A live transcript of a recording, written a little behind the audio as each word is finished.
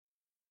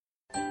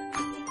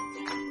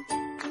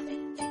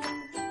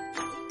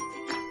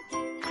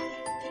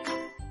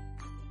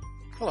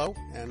Hello,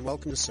 and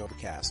welcome to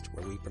Sobercast,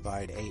 where we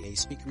provide AA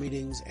speaker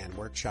meetings and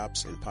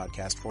workshops in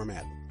podcast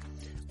format.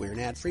 We're an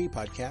ad-free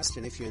podcast,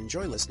 and if you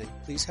enjoy listening,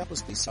 please help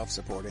us be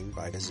self-supporting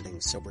by visiting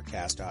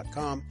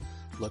Sobercast.com,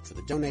 look for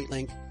the donate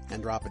link,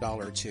 and drop $1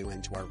 or $2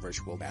 into our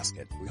virtual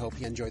basket. We hope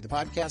you enjoy the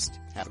podcast.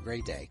 Have a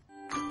great day.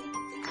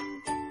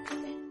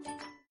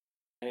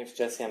 My name's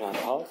Jessie. I'm an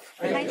alcoholic.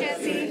 Hi,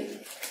 Jessie.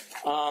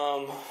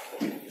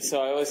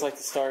 So I always like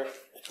to start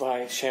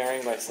by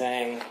sharing by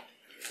saying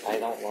I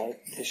don't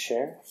like to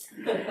share.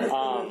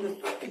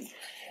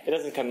 It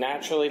doesn't come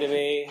naturally to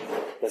me.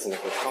 It doesn't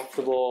make me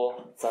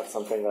comfortable. It's not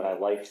something that I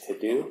like to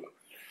do.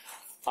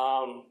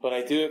 But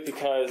I do it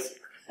because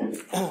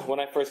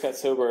when I first got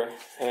sober,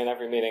 and in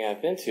every meeting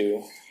I've been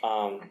to,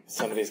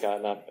 somebody's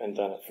gotten up and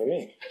done it for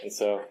me. And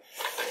so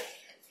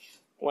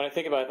when I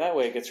think about it that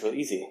way, it gets real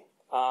easy.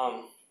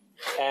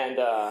 And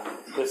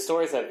the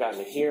stories I've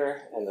gotten to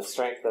hear and the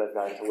strength that I've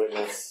gotten to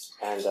witness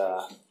and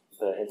the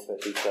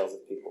intimate details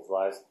of people's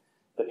lives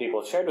that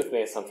people have shared with me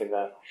is something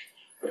that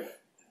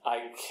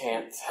I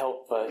can't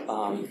help but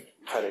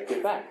try to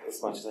give back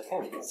as much as I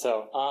can.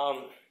 So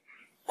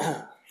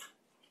I'm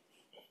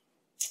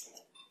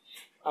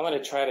going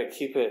to try to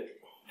keep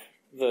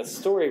the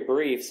story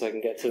brief so I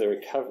can get to the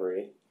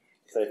recovery,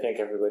 because I think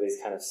everybody's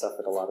kind of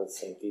suffered a lot of the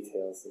same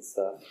details and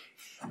stuff.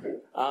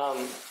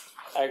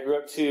 I grew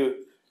up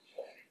to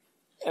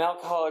an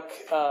alcoholic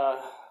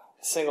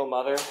single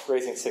mother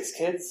raising 6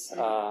 kids.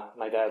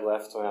 My dad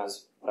left when I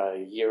was about a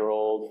year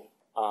old.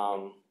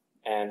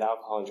 And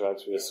alcohol and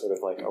drugs were just sort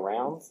of like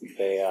around.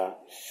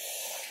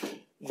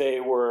 They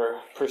were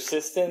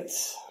persistent.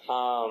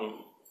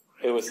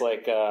 It was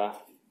like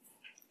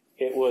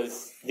it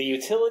was the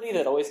utility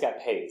that always got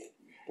paid.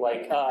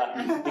 Like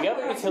the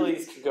other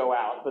utilities could go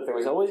out, but there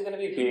was always going to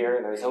be beer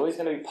and there was always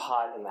going to be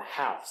pot in the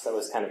house. That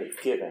was kind of a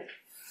given.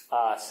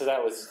 So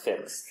that was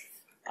fixed.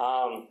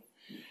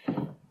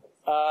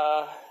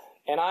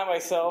 And I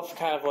myself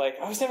kind of like,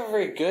 I was never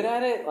very good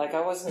at it. Like,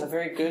 I wasn't a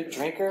very good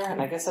drinker,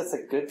 and I guess that's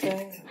a good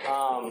thing.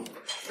 I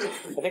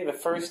think the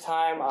first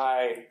time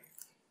I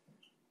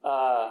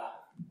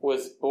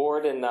was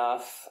bored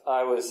enough,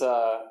 I was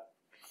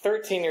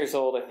 13 years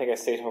old. I think I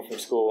stayed home from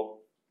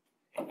school.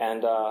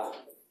 And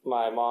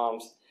my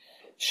mom's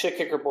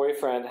shit-kicker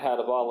boyfriend had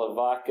a bottle of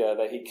vodka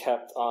that he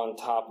kept on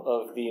top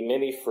of the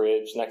mini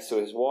fridge next to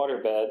his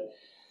waterbed.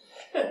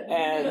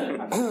 And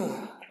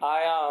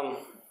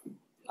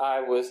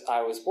I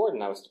was bored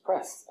and I was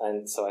depressed,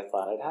 and so I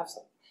thought I'd have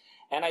some.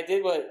 And I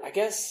did what I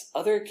guess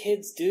other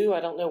kids do. I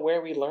don't know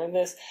where we learned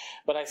this,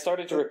 but I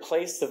started to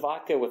replace the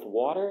vodka with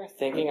water,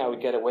 thinking I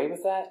would get away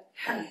with that.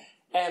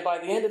 And by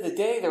the end of the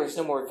day, there was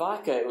no more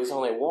vodka. It was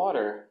only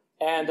water.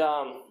 And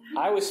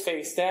I was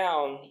face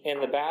down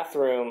in the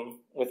bathroom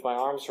with my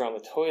arms around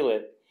the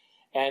toilet,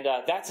 and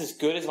that's as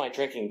good as my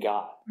drinking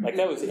got. Like,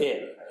 that was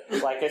it.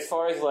 Like, as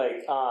far as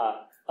like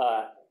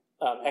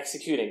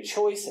executing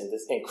choice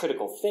and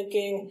critical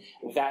thinking,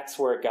 that's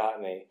where it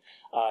got me.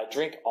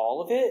 Drink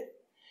all of it,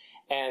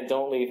 and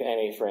don't leave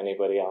any for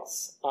anybody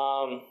else.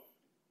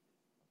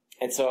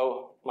 And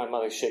so my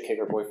mother's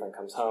shit-kicker boyfriend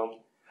comes home,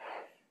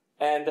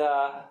 and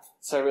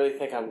so I really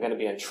think I'm going to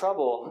be in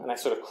trouble, and I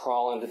sort of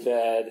crawl into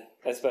bed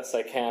as best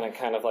I can and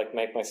kind of like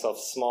make myself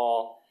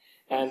small,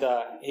 and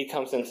he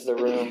comes into the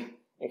room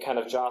and kind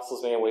of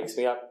jostles me and wakes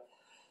me up.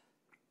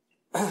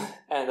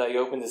 And he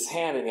opened his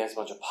hand and he has a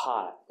bunch of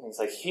pot. And he's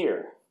like,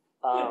 here,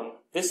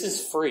 this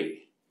is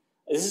free.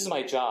 This is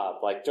my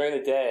job. Like, during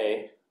the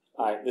day,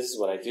 this is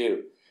what I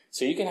do.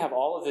 So you can have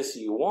all of this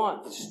you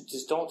want, but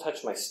just don't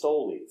touch my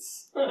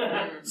stolies.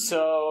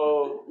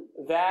 So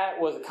that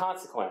was a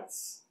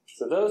consequence.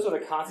 So those were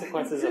the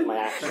consequences of my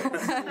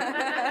actions.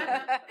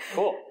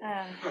 Cool.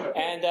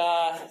 And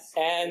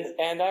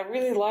I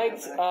really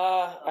liked.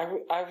 I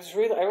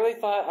really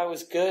thought I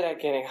was good at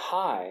getting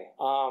high.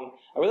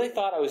 I really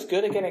thought I was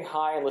good at getting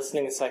high and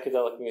listening to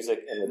psychedelic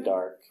music in the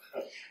dark.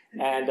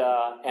 And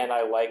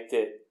I liked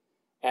it.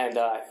 And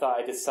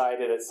I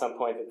decided at some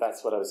point that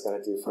that's what I was going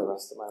to do for the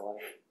rest of my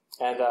life.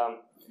 And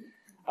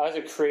I was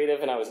a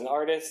creative and I was an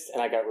artist,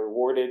 and I got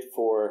rewarded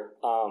for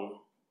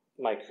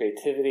my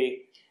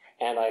creativity.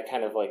 And I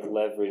kind of like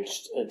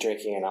leveraged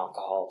drinking and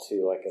alcohol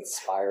to like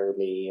inspire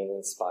me and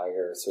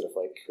inspire sort of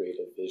like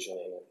creative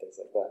visioning and things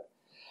like that.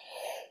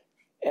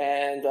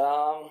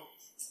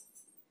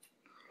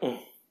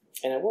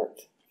 And it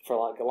worked for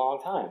like a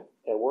long time.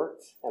 It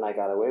worked, and I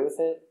got away with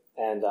it.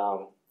 And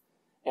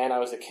I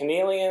was a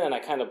chameleon, and I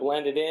kind of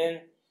blended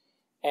in.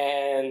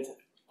 And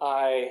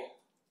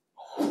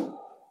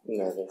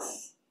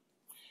nervous.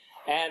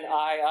 And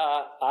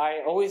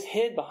I always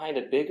hid behind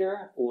a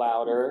bigger,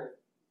 louder,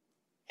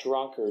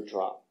 drunker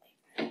drunk.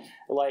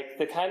 Like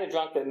the kind of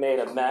drunk that made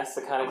a mess,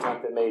 the kind of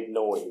drunk that made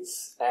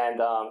noise. And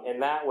in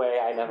that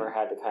way, I never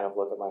had to kind of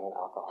look at my own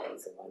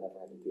alcoholism. I never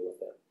had to deal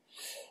with it.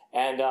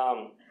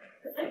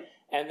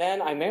 And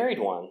then I married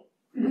one.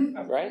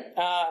 Right?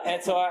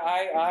 And so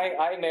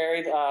I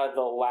married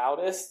the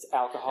loudest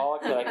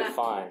alcoholic that I could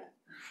find.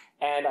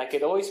 And I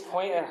could always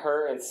point at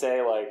her and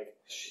say, like,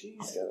 she's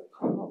got a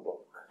problem.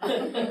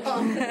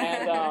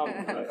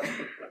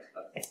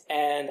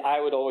 And I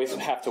would always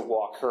have to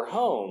walk her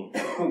home.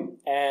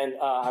 And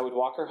I would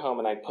walk her home,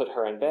 and I'd put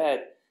her in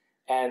bed,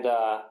 and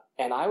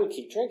I would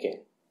keep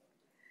drinking.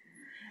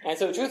 And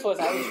so the truth was,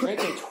 I was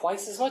drinking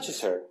twice as much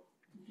as her.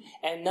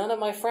 And none of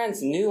my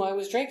friends knew I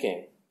was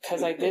drinking,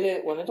 because I did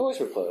it when the doors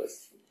were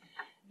closed.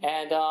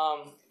 And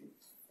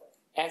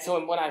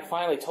so when I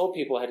finally told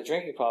people I had a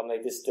drinking problem,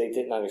 they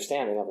didn't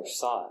understand. They never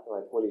saw it. They're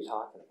like, what are you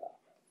talking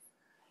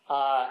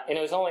about? And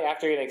it was only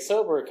after getting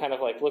sober, kind of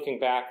like looking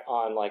back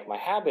on like my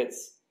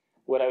habits,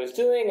 what I was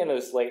doing in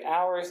those late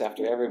hours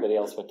after everybody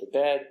else went to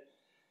bed,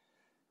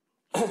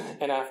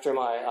 and after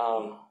my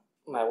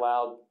my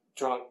loud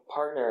drunk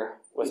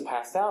partner was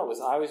passed out, was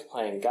I was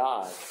playing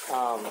God.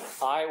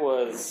 I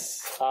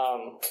was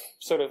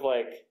sort of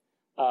like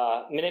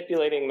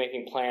manipulating,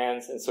 making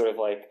plans, and sort of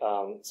like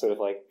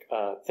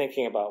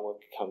thinking about what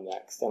could come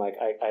next, and like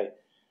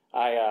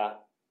I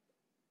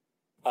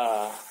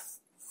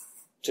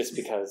just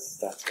because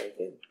that's what I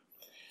did.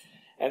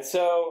 And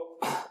so,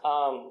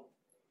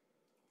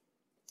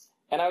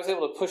 and I was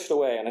able to push it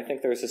away, and I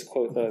think there's this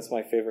quote that's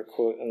my favorite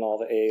quote in all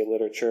the AA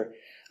literature.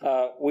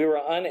 We were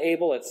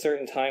unable at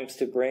certain times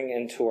to bring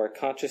into our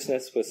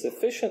consciousness with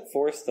sufficient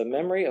force the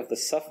memory of the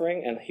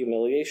suffering and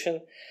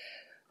humiliation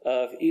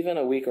of even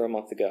a week or a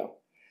month ago.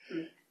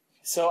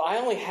 So I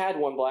only had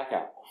one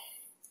blackout.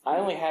 I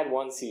only had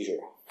one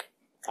seizure.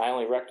 I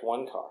only wrecked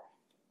one car.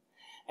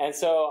 And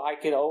so I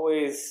could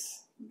always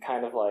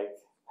kind of like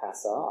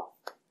pass that off.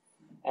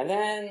 And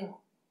then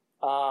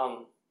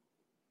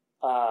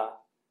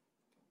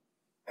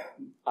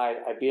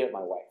I beat up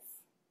my wife,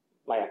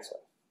 my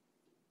ex-wife.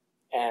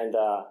 And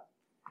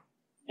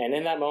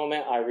in that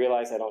moment, I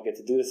realized I don't get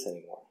to do this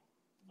anymore.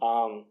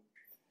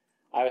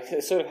 I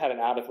sort of had an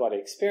out-of-body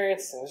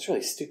experience, and it was a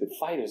really stupid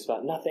fight. It was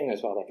about nothing. It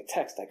was about like a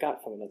text I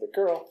got from another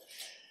girl.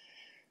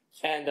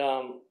 And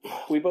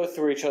we both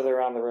threw each other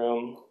around the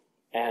room,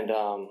 and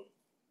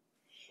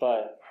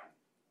but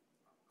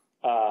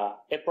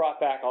it brought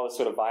back all this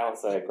sort of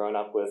violence that I had grown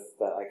up with,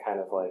 that I kind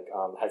of like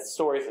had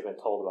stories that had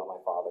been told about my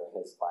father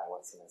and his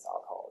violence and his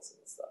alcoholism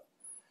and stuff.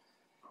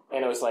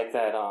 And it was like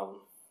that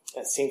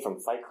scene from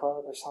Fight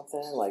Club or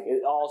something. Like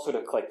it all sort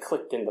of like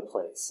clicked into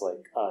place.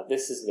 Like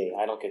this is me.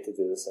 I don't get to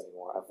do this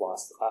anymore. I've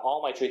lost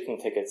all my drinking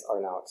tickets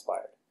are now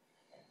expired.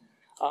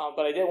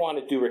 But I did want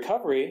to do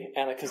recovery,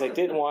 and because I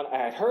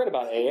had heard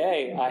about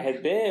AA. I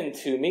had been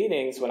to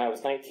meetings when I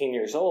was 19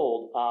 years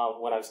old,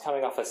 when I was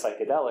coming off of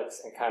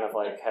psychedelics, and kind of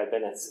like had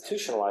been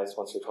institutionalized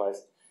once or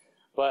twice.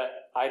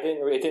 But it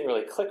didn't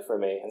really click for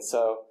me, and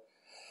so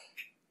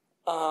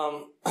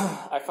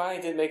I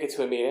finally did make it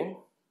to a meeting,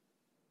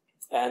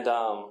 and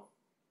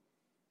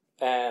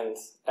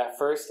at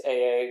first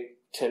AA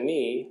to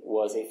me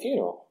was a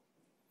funeral.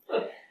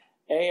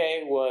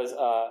 AA was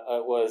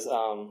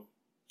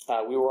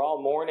we were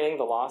all mourning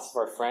the loss of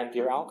our friend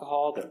Dear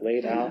Alcohol that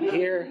laid out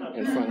here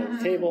in front of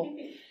the table.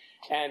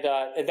 And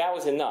that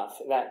was enough.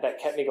 That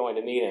kept me going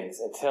to meetings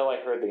until I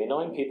heard the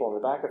annoying people in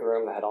the back of the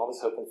room that had all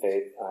this hope and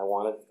faith,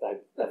 and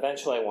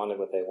eventually I wanted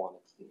what they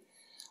wanted.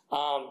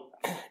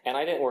 And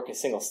I didn't work a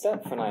single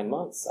step for 9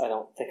 months. I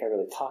don't think I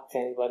really talked to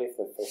anybody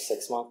for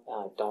 6 months, and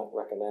I don't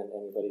recommend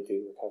anybody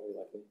do recovery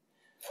like me.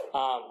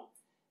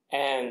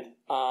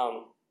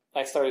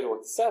 I started to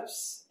work the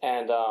steps,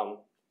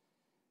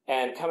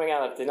 and coming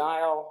out of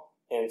denial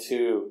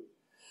into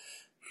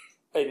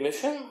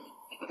admission,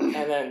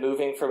 and then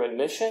moving from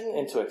admission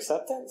into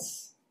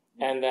acceptance,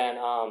 and then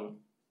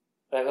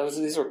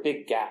these were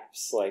big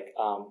gaps, like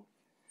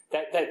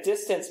that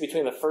distance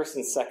between the first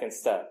and second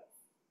step.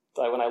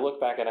 Like when I look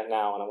back at it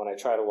now, and when I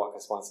try to walk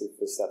responsibly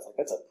through the steps, like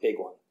that's a big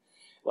one.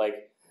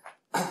 Like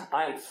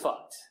I am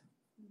fucked.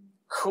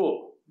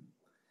 Cool.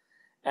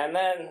 And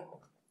then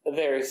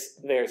there's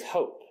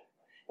hope,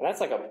 and that's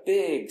like a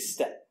big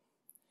step.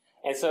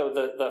 And so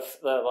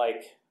the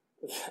like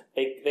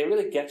they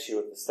really get you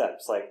with the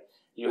steps. Like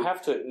you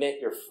have to admit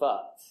you're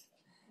fucked,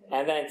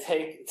 and then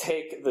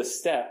take the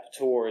step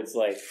towards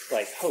like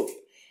hope,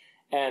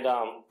 and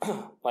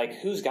like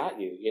who's got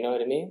you? You know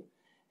what I mean?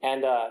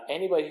 And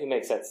anybody who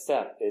makes that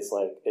step is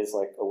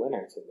like a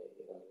winner to me.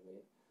 You know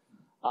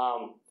what I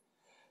mean?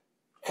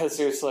 Because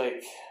there's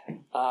like,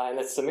 and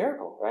it's a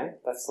miracle, right?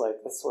 That's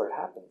where it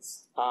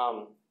happens.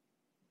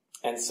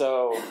 And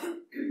so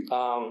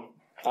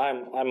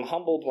I'm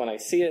humbled when I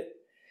see it,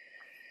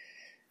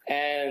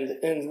 and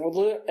then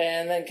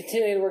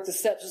continuing to work the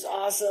steps was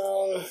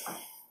awesome.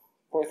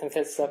 Fourth and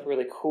fifth step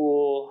really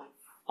cool.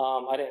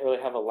 I didn't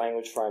really have a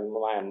language for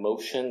my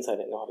emotions. I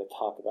didn't know how to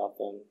talk about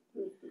them.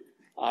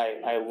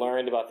 I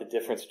learned about the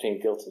difference between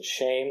guilt and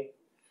shame.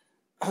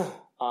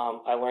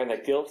 I learned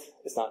that guilt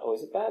is not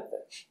always a bad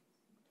thing.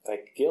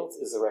 Like guilt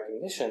is a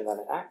recognition that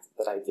an act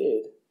that I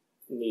did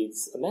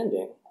needs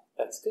amending.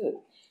 That's good.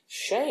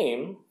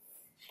 Shame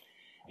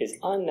is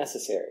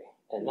unnecessary,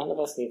 and none of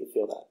us need to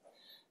feel that.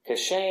 Because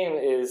shame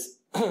is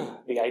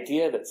the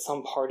idea that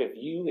some part of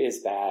you is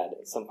bad,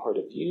 and some part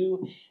of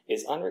you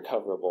is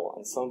unrecoverable,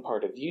 and some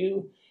part of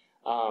you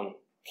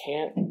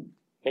can't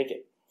make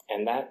it.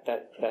 And that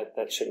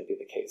shouldn't be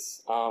the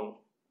case.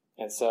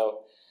 And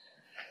so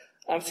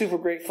I'm super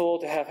grateful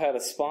to have had a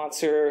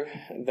sponsor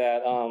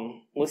that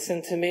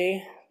listened to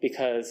me,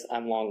 because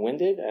I'm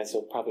long-winded, as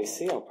you'll probably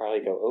see. I'll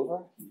probably go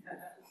over.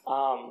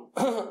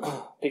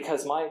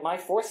 Because my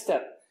fourth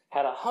step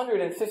had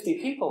 150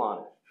 people on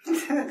it.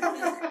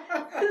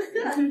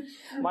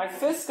 My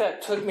fifth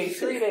step took me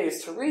 3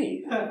 days to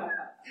read.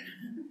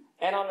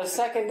 And on the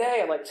second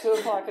day, at like 2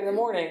 o'clock in the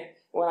morning,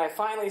 when I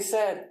finally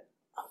said,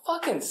 I'm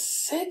fucking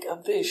sick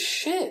of this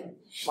shit,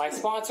 my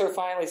sponsor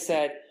finally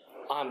said,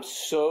 I'm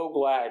so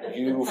glad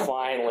you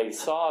finally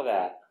saw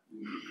that.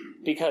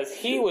 Because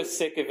he was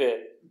sick of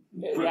it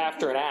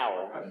after an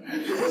hour.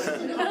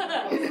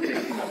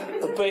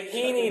 But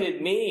he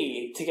needed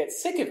me to get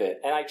sick of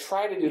it. And I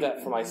try to do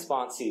that for my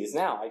sponsees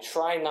now. I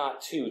try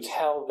not to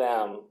tell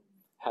them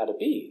how to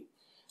be.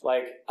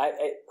 Like,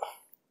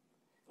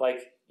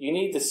 you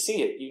need to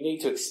see it. You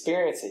need to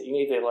experience it. You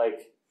need to,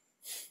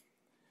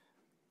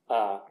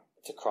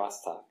 to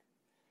crosstalk.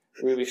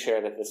 Ruby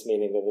shared at this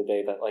meeting the other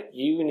day that,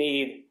 you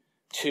need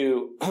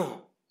to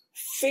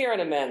fear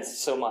and amends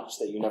so much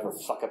that you never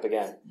fuck up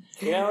again.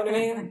 You know what I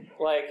mean?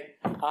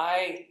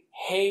 I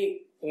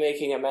hate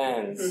making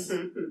amends.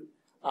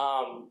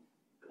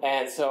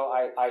 And so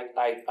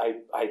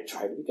I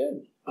try to be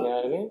good. You know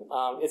what I mean?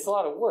 It's a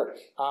lot of work.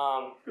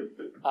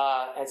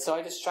 And so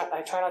I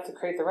try not to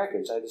create the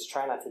wreckage. I just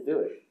try not to do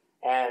it.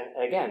 And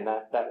again,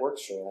 that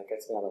works for me. That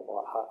gets me out of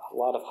a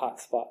lot of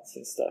hot spots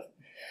and stuff.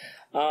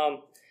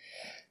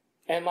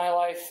 And my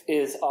life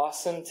is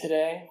awesome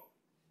today.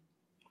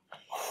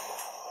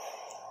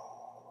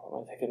 I'm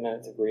going to take a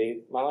minute to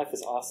breathe. My life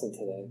is awesome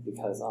today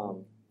because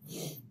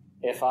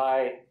if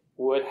I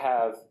would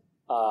have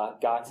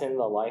gotten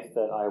the life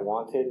that I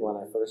wanted when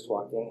I first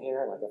walked in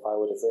here, if I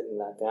would have written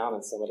that down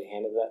and somebody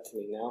handed that to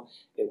me now,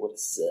 it would have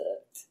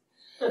sucked.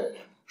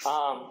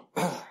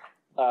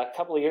 A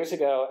couple of years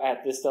ago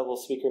at this double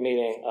speaker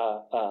meeting,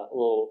 a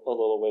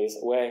little ways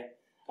away,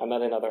 I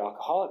met another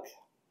alcoholic,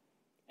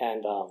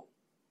 and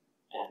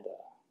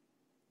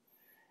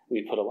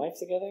we put a life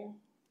together.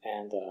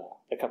 And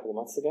a couple of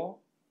months ago,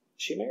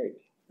 she married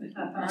me.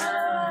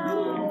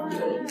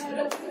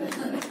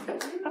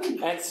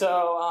 And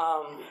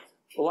so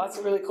lots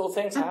of really cool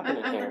things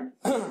happening here.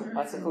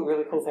 Lots of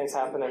really cool things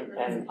happening.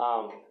 And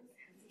I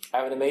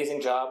have an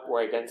amazing job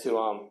where I get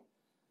to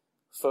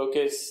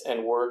focus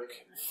and work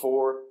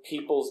for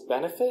people's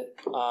benefit.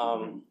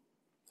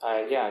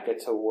 I get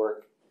to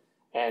work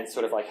and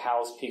sort of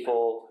house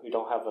people who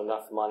don't have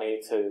enough money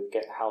to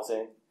get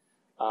housing.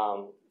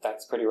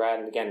 That's pretty rad,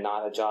 and again,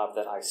 not a job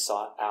that I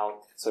sought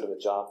out, sort of a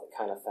job that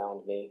kind of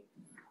found me.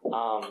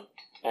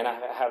 And I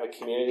have a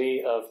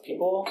community of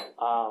people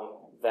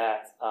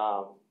that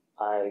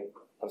I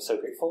am so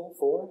grateful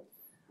for,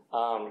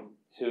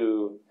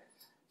 who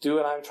do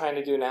what I'm trying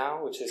to do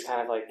now, which is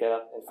kind of get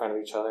up in front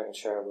of each other and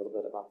share a little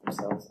bit about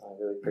themselves. I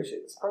really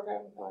appreciate this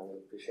program, and I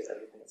really appreciate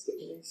everything it's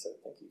given me, so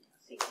thank you.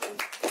 Thank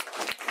you.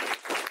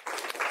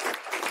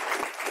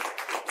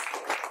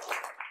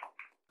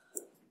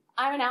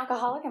 I'm an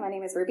alcoholic, and my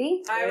name is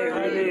Ruby. Hi,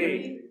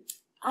 Ruby.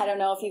 I don't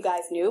know if you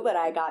guys knew, but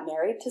I got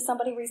married to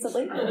somebody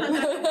recently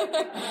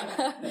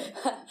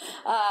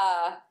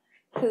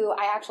who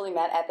I actually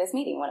met at this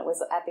meeting when it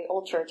was at the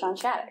old church on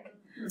Shattuck,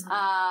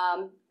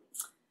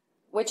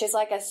 which is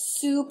a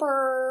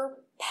super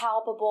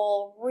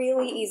palpable,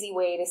 really easy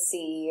way to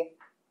see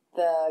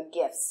the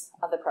gifts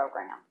of the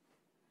program.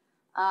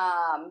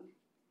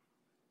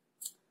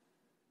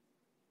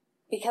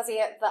 Because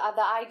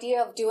the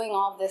idea of doing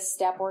all this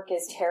step work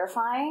is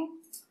terrifying,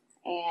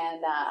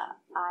 and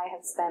I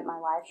have spent my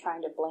life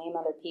trying to blame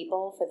other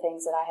people for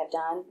things that I have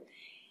done.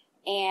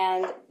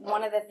 And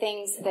one of the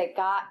things that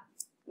got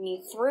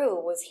me through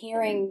was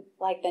hearing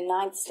the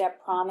 9th step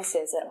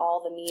promises at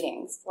all the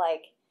meetings.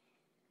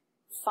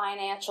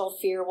 Financial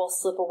fear will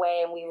slip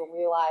away, and we will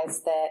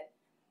realize that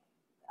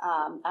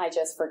I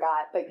just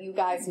forgot, but you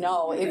guys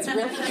know it's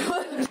really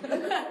good.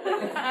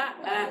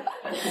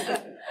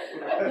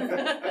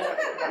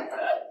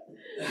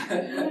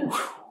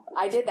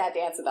 I did that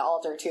dance at the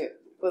altar too. It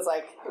was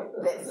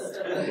this.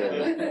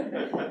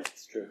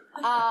 It's true.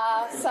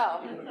 So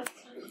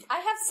I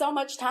have so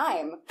much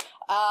time.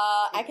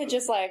 I could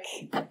just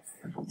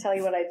tell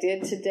you what I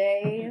did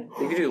today.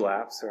 You could do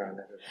laps around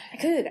it. I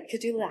could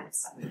do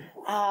laps.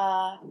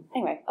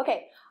 Anyway,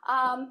 okay.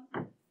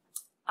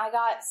 I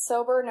got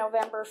sober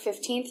November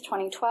 15th,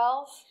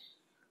 2012.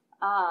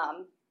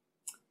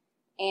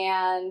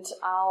 And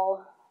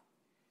I'll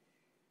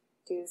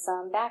do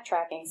some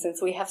backtracking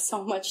since we have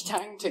so much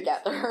time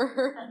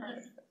together.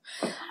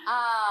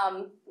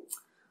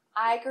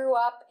 I grew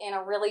up in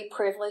a really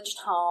privileged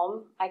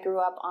home. I grew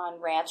up on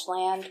ranch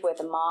land with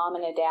a mom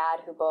and a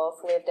dad who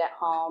both lived at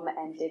home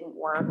and didn't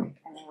work,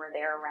 and they were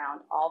there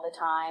around all the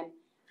time.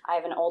 I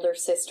have an older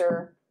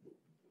sister,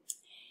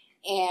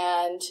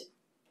 and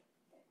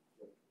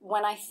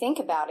when I think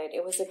about it,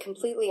 it was a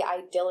completely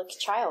idyllic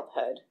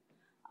childhood.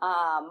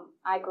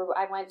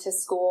 I went to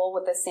school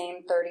with the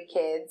same 30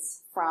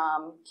 kids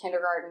from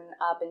kindergarten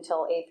up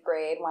until 8th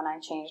grade when I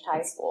changed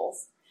high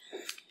schools.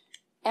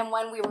 And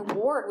when we were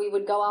bored, we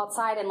would go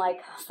outside and,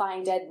 like,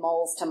 find dead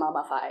moles to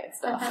mummify and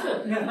stuff.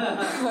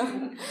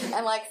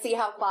 And, like, see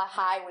how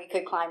high we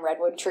could climb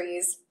redwood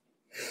trees.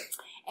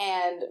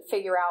 And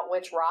figure out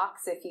which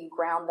rocks, if you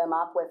ground them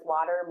up with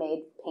water,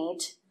 made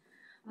paint.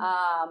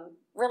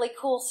 Really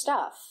cool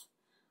stuff.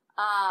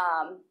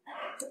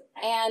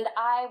 And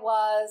I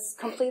was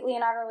completely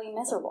and utterly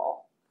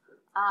miserable.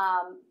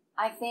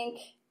 I think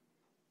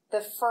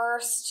the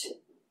first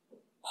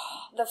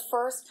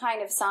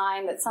kind of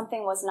sign that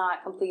something was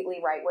not completely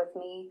right with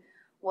me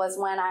was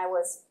when I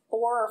was 4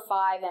 or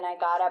 5 and I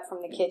got up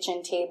from the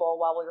kitchen table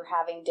while we were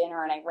having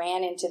dinner and I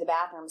ran into the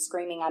bathroom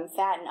screaming, "I'm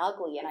fat and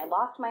ugly," and I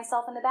locked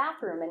myself in the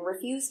bathroom and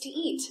refused to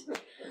eat.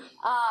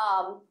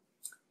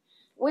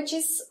 Which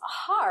is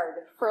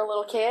hard for a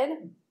little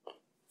kid.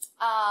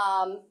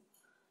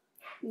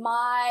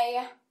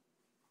 My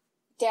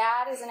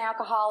dad is an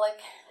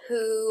alcoholic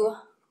who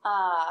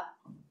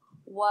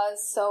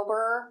was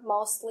sober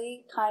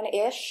mostly, kind of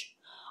ish,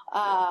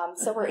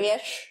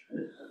 sober-ish,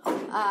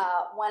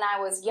 when I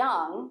was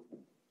young,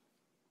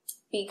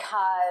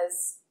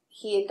 because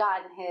he had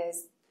gotten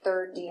his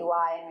 3rd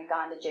DUI and had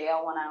gone to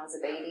jail when I was a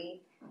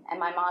baby, and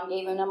my mom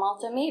gave him an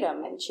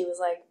ultimatum, and she was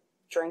like,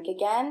 "Drink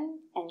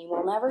again, and you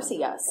will never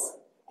see us."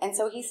 And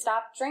so he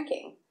stopped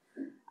drinking.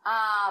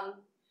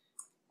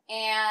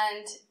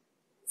 And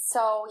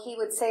so he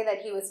would say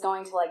that he was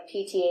going to, like,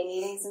 PTA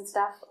meetings and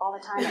stuff all the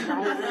time at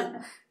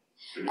night.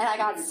 And I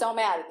got so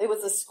mad. It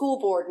was a school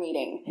board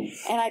meeting.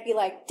 And I'd be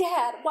like,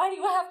 "Dad, why do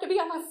you have to be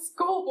on the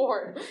school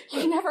board?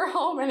 You're never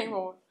home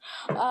anymore."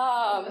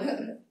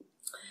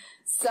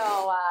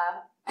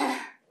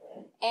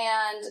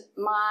 And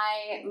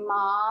my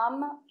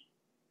mom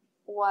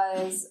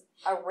was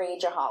a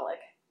rageaholic.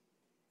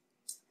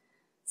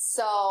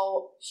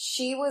 So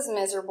she was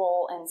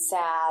miserable and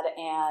sad,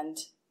 and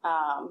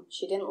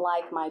she didn't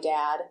like my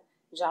dad,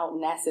 which I don't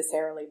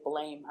necessarily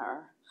blame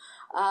her.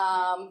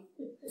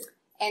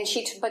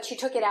 But she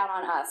took it out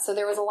on us. So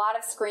there was a lot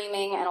of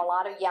screaming and a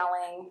lot of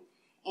yelling.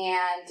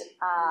 And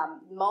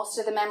most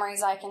of the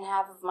memories I can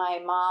have of my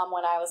mom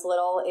when I was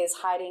little is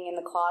hiding in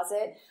the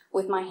closet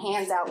with my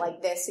hands out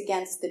like this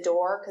against the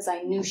door because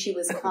I knew she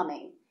was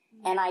coming.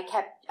 And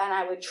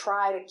I would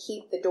try to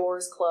keep the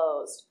doors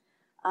closed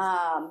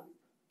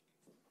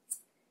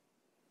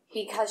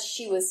because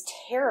she was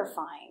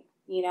terrifying.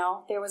 You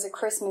know, there was a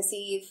Christmas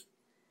Eve,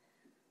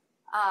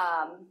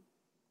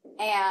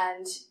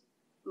 and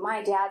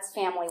my dad's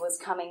family was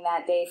coming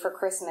that day for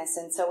Christmas,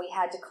 and so we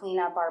had to clean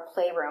up our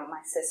playroom,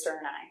 my sister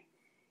and I.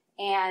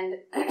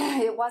 And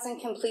it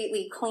wasn't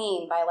completely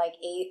clean by like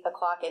 8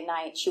 o'clock at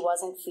night. She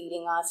wasn't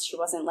feeding us. She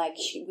wasn't like,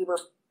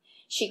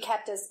 she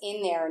kept us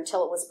in there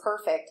until it was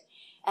perfect.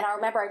 And I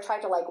remember I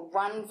tried to like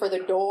run for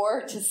the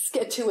door to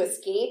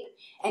escape,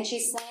 and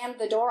she slammed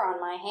the door on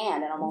my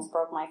hand and almost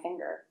broke my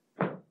finger.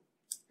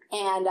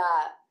 And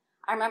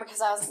I remember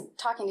because I was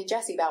talking to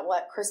Jessie about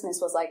what Christmas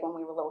was like when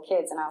we were little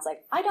kids, and I was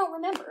like, I don't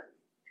remember.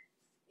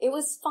 It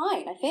was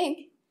fine, I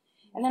think.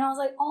 And then I was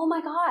like, oh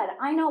my God,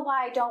 I know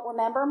why I don't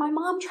remember. My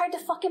mom tried to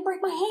fucking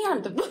break my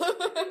hand.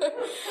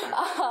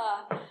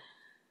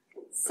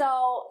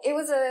 So it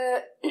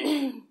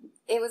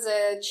was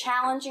a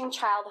challenging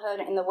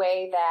childhood in the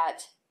way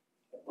that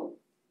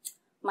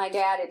my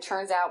dad, it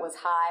turns out, was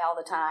high all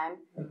the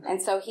time.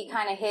 And so he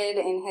kind of hid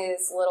in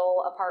his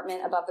little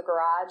apartment above the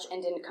garage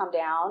and didn't come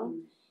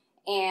down.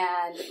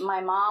 And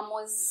my mom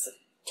was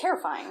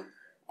terrifying.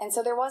 And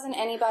so there wasn't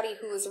anybody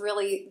who was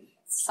really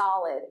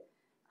solid,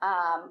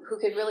 who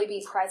could really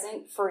be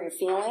present for your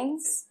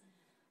feelings.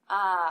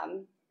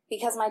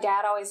 Because my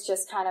dad always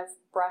just kind of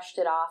brushed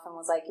it off and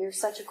was like, you're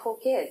such a cool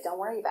kid. Don't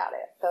worry about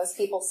it. Those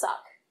people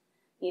suck.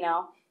 You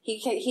know,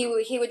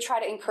 he would try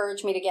to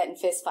encourage me to get in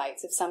fist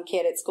fights if some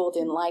kid at school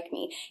didn't like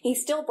me. He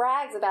still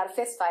brags about a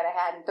fist fight I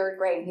had in 3rd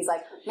grade. And he's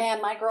like,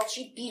 man, my girl,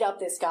 she beat up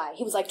this guy.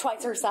 He was like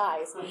twice her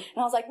size. And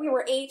I was like, we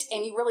were 8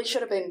 and you really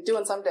should have been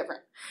doing something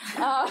different.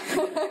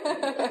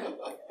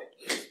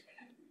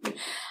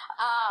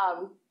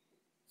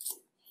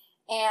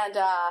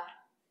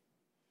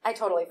 I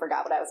totally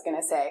forgot what I was going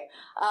to say.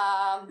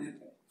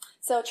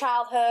 So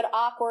childhood,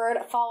 awkward,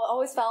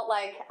 always felt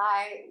like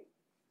I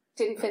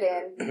didn't fit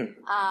in.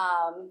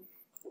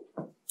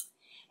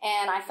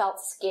 And I felt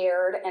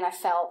scared and I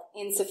felt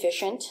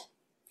insufficient.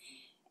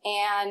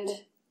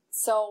 And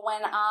so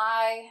when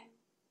I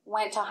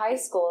went to high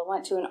school, I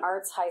went to an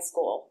arts high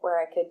school where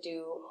I could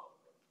do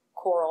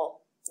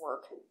choral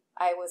work.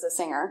 I was a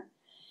singer.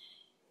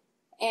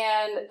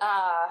 And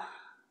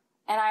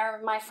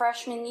my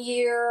freshman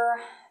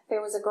year,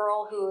 there was a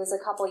girl who was a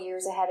couple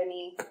years ahead of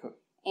me,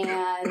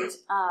 and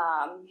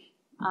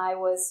I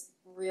was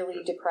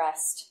really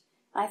depressed.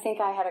 I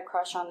think I had a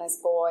crush on this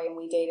boy, and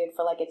we dated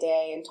for like a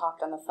day and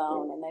talked on the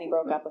phone, and then he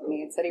broke up with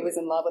me and said he was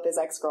in love with his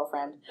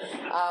ex-girlfriend.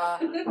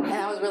 And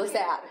I was really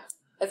sad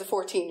as a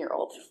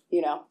 14-year-old,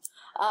 you know.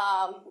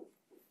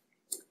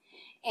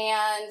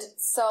 And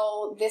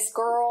so this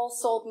girl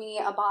sold me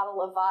a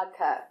bottle of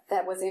vodka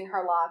that was in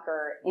her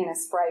locker in a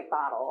Sprite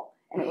bottle,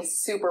 and it was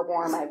super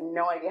warm. I have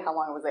no idea how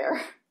long it was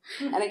there.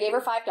 And I gave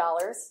her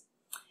 $5,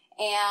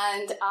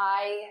 and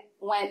I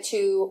went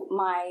to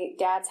my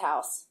dad's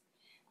house.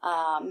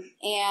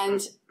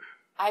 And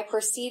I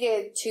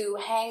proceeded to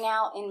hang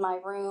out in my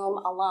room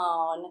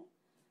alone,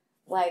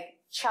 like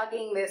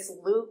chugging this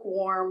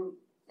lukewarm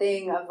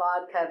thing of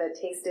vodka that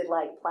tasted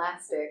like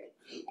plastic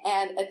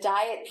and a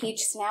Diet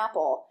Peach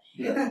Snapple.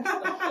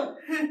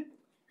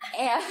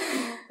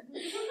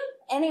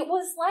 And it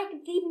was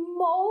like the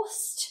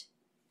most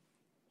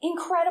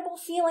incredible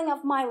feeling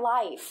of my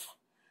life,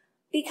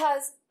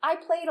 because I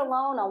played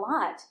alone a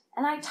lot,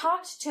 and I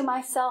talked to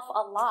myself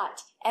a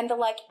lot, and to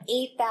like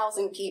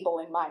 8,000 people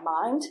in my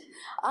mind.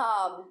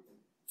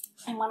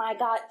 And when I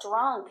got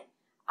drunk,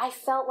 I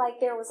felt like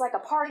there was like a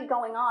party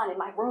going on in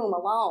my room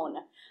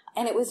alone,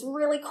 and it was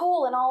really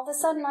cool, and all of a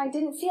sudden I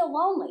didn't feel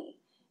lonely.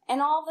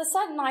 And all of a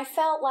sudden I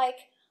felt like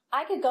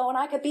I could go and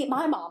I could beat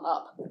my mom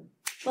up.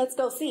 Let's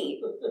go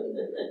see.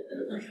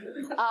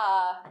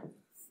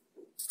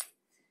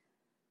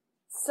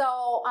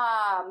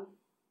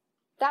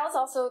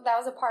 That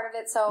was a part of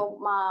it. So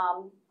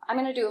I'm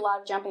going to do a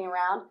lot of jumping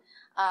around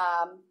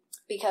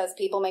because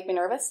people make me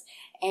nervous,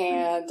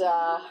 and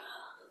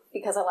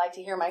because I like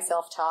to hear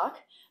myself talk,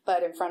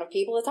 but in front of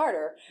people it's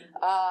harder.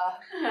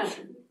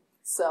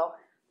 So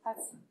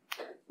that's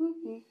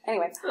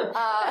anyway.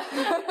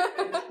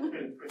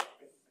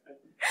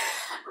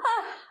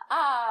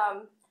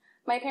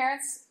 My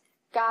parents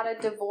got a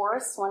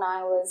divorce when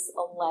I was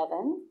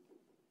 11.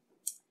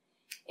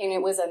 And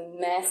it was a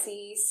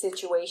messy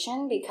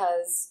situation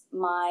because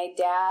my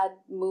dad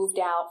moved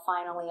out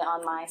finally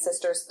on my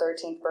sister's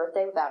 13th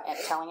birthday without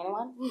telling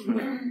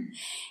anyone.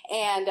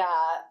 And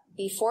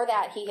before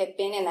that, he had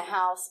been in the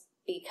house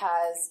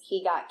because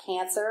he got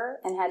cancer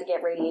and had to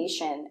get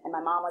radiation. And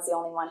my mom was the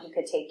only one who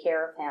could take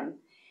care of him.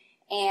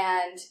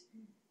 And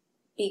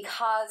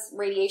because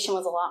radiation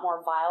was a lot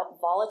more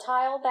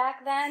volatile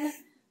back then,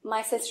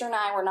 my sister and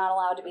I were not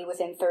allowed to be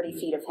within 30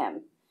 feet of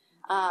him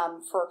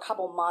for a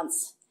couple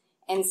months.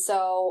 And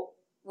so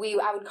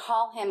I would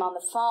call him on the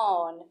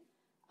phone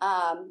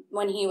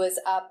when he was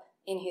up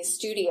in his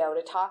studio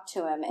to talk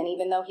to him. And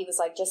even though he was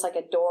like just like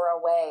a door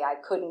away, I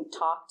couldn't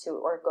talk to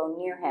or go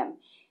near him.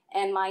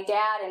 And my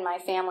dad and my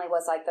family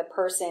was like the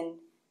person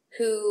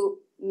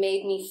who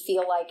made me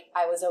feel like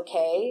I was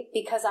okay,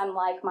 because I'm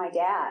like my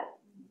dad.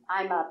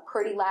 I'm a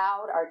pretty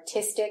loud,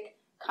 artistic,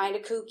 kind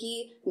of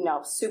kooky,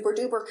 super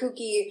duper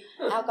kooky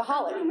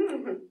alcoholic.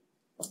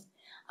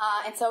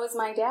 And so is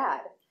my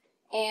dad.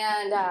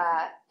 And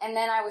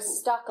then I was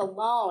stuck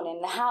alone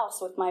in the house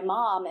with my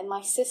mom and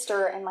my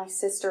sister,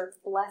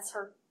 bless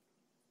her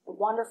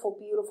wonderful,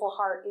 beautiful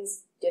heart,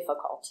 is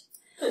difficult.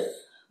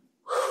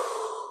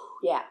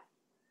 Yeah.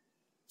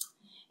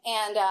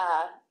 And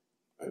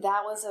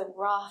that was a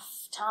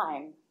rough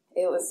time.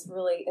 It was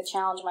really a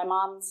challenge. My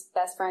mom's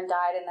best friend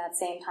died in that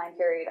same time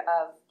period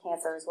of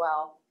cancer as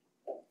well.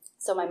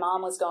 So my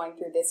mom was going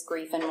through this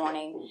grief and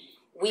mourning.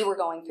 We were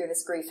going through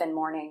this grief and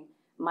mourning.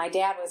 My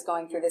dad was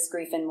going through this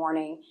grief and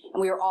mourning,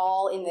 and we were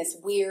all in this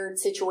weird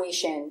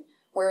situation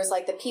where it was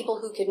like the people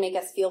who could make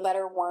us feel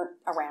better weren't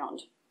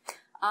around.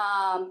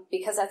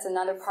 Because that's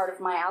another part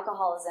of my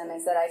alcoholism,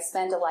 is that I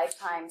spent a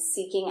lifetime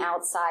seeking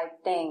outside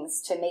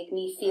things to make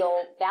me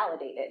feel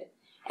validated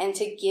and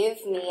to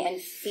give me and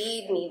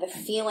feed me the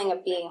feeling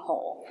of being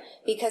whole.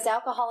 Because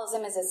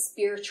alcoholism is a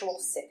spiritual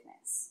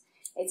sickness.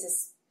 It's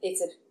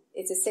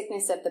a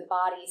sickness of the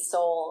body,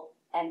 soul,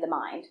 and the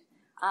mind.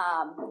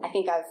 I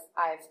think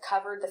I've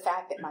covered the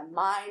fact that my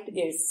mind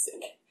is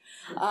sick.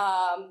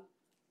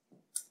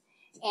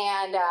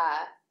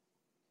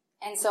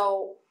 And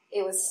so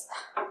it was,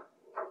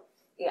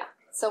 yeah.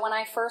 So when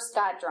I first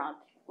got drunk,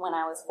 when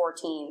I was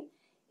 14,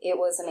 it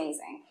was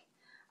amazing.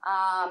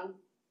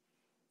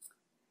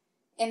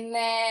 And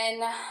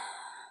then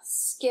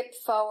skip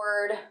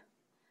forward,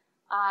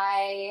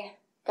 I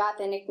got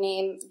the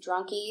nickname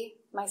Drunkie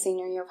my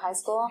senior year of high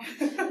school.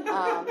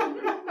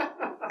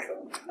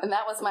 And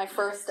that was my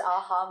first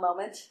aha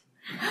moment.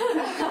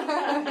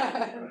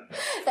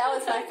 That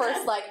was my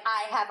first,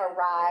 I have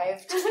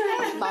arrived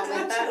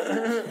moment.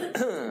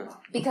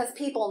 Because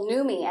people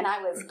knew me and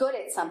I was good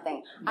at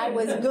something. I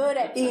was good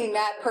at being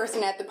that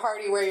person at the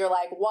party where you're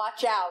like,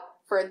 watch out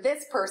for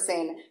this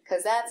person,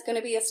 because that's going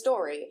to be a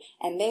story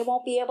and they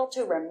won't be able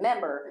to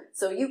remember,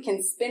 so you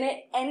can spin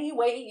it any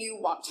way you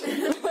want.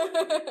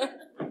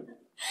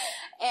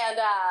 And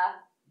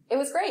it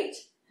was great.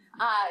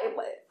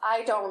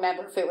 I don't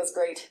remember if it was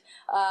great,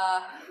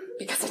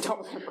 because I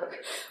don't remember.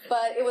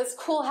 But it was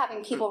cool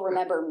having people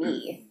remember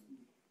me.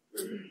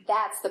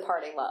 That's the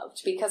part I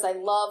loved, because I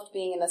loved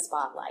being in the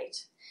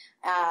spotlight,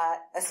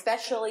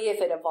 especially if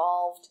it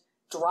involved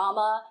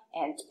drama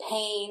and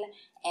pain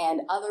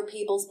and other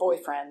people's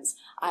boyfriends.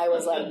 I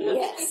was like,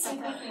 yes.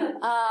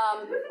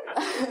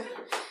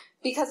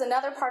 Because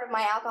another part of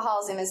my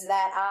alcoholism is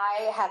that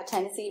I have a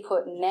tendency to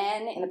put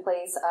men in the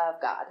place of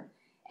God.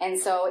 And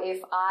so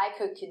if I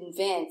could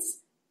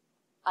convince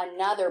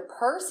another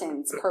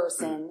person's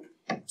person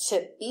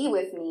to be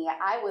with me,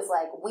 I was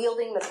like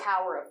wielding the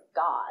power of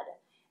God.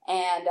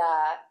 And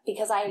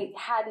because I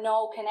had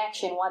no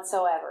connection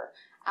whatsoever.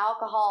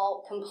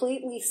 Alcohol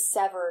completely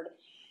severed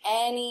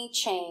any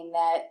chain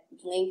that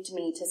linked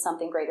me to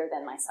something greater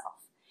than myself.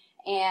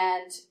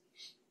 And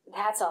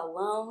that's a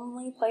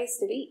lonely place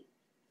to be.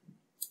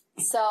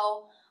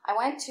 So I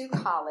went to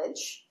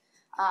college,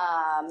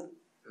 and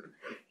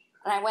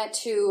I went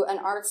to an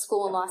art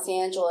school in Los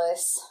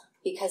Angeles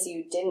because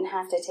you didn't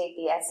have to take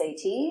the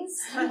SATs.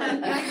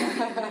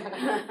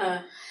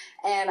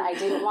 And I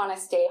didn't want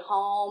to stay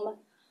home.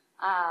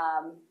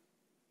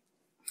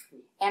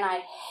 And I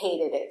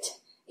hated it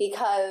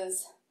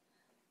because,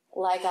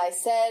 like I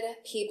said,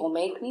 people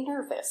make me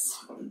nervous.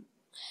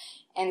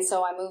 And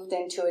so I moved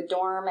into a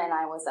dorm and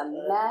I was a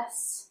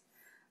mess.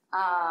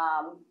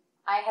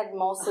 I had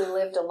mostly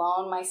lived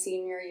alone my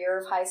senior year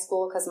of high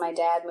school because my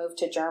dad moved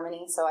to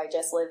Germany, so I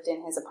just lived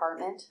in his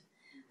apartment.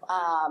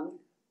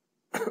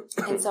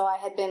 And so I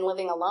had been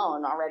living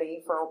alone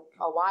already for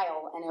a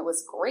while, and it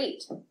was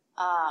great.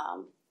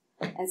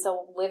 And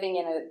so living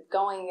in a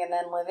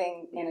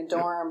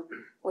dorm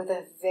with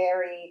a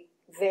very,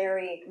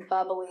 very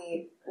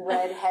bubbly,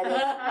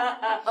 red-headed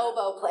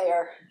oboe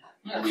player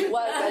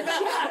was a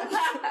challenge.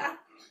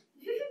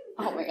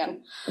 Oh,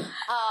 man.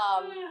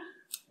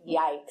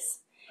 Yikes.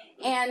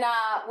 And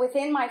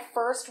within my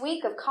first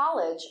week of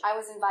college, I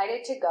was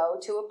invited to go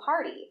to a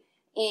party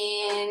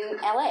in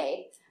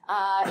LA,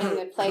 in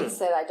a place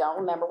that I don't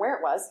remember where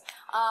it was.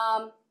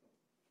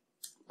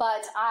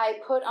 But I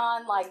put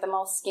on like the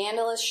most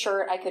scandalous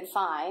shirt I could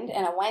find,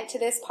 and I went to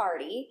this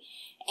party,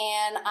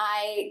 and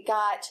I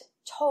got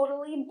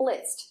totally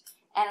blitzed.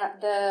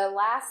 And the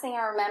last thing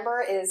I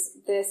remember is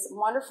this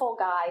wonderful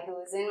guy who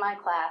was in my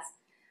class,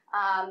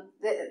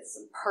 this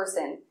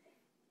person,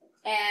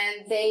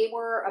 and they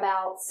were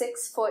about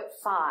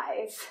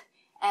 6'5",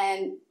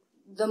 and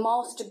the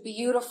most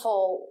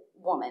beautiful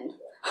woman.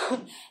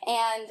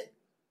 And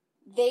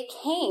they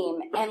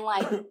came and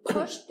like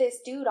pushed this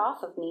dude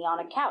off of me on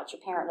a couch.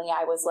 Apparently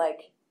I was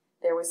like,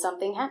 there was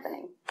something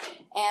happening.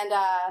 And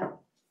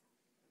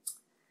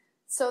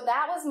so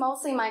that was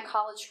mostly my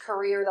college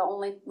career. The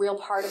only real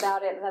part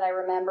about it that I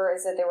remember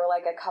is that there were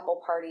like a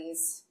couple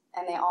parties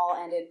and they all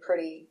ended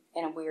pretty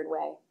in a weird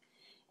way.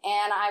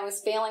 And I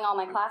was failing all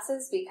my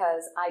classes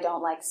because I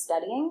don't like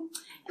studying,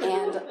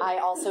 and I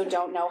also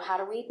don't know how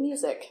to read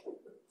music.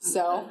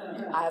 So,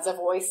 as a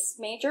voice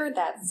major,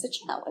 that's a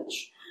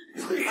challenge.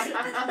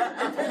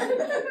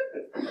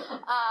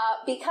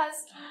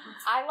 Because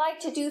I like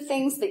to do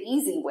things the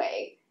easy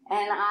way,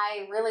 and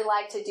I really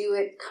like to do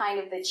it kind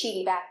of the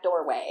cheaty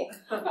backdoor way.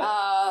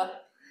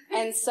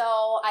 And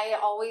so I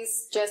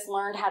always just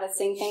learned how to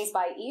sing things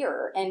by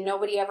ear, and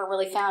nobody ever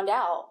really found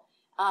out.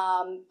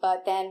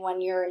 But then when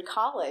you're in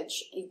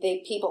college,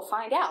 people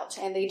find out,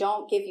 and they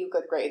don't give you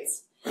good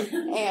grades.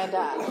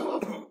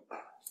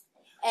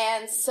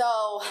 And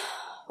so,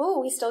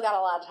 we still got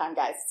a lot of time,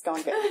 guys. It's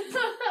going good.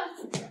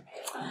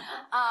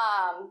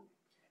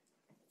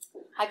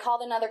 I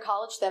called another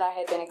college that I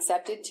had been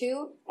accepted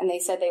to, and they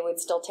said they would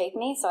still take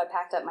me, so I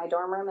packed up my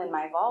dorm room and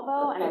my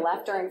Volvo, and I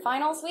left during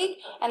finals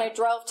week, and I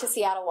drove to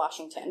Seattle,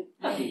 Washington.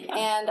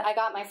 And I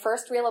got my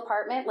first real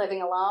apartment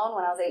living alone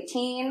when I was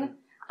 18.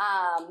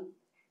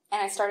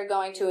 And I started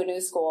going to a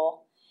new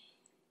school.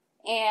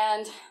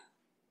 And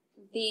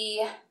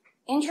the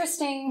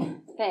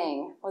interesting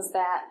thing was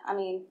that, I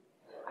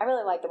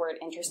really like the word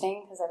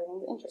interesting because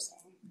everything's interesting.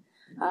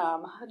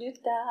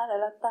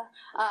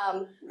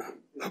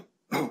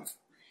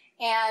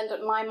 And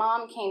my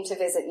mom came to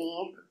visit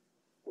me,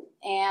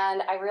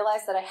 and I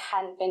realized that I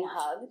hadn't been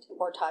hugged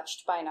or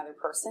touched by another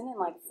person in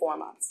like 4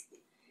 months.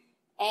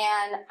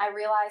 And I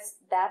realized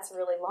that's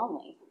really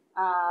lonely.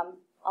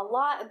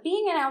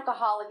 Being an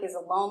alcoholic is a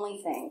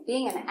lonely thing.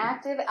 Being an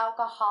active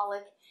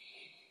alcoholic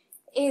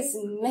is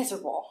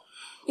miserable.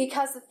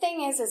 Because the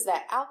thing is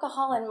that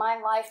alcohol in my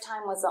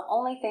lifetime was the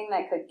only thing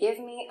that could give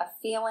me a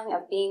feeling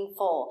of being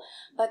full.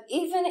 But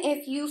even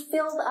if you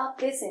filled up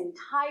this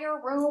entire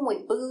room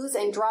with booze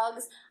and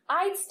drugs,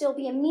 I'd still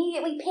be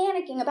immediately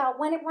panicking about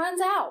when it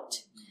runs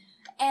out.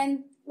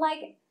 And,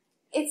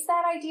 it's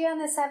that idea in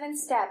the 7th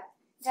step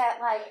that,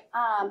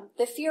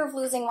 the fear of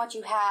losing what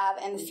you have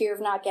and the fear of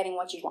not getting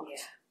what you want.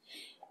 Yeah.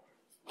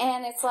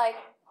 And it's like,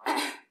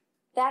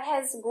 that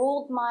has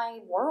ruled my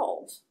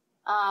world.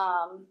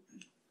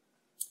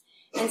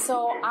 And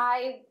so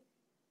I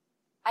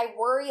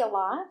worry a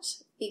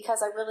lot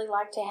because I really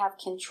like to have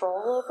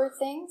control over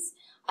things.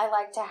 I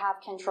like to have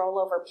control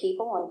over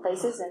people and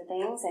places and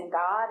things and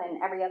God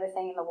and every other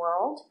thing in the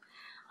world.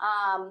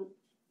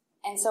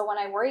 And so when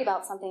I worry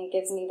about something, it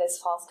gives me this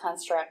false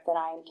construct that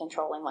I am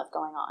controlling what's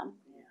going on.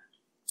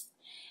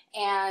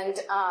 Yeah. And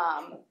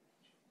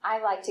I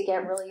like to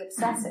get really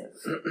obsessive.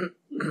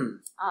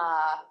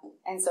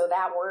 And so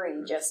that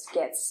worry just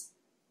gets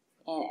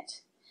in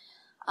it.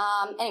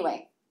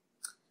 Anyway,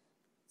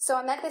 so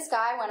I met this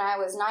guy when I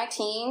was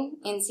 19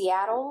 in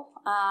Seattle,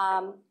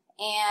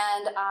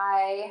 and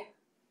I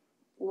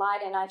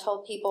lied and I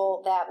told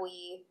people that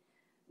we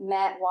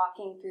met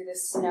walking through the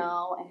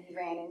snow, and he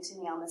ran into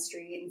me on the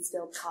street and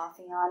spilled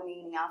coffee on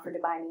me, and he offered to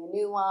buy me a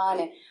new one,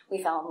 and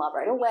we fell in love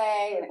right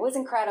away, and it was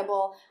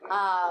incredible.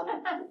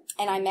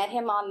 And I met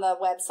him on the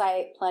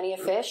website Plenty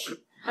of Fish.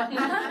 Right?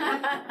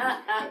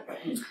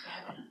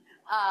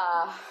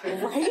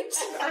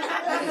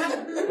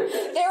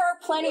 There are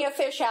plenty of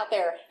fish out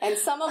there, and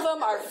some of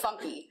them are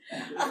funky.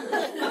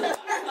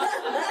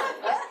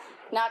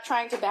 Not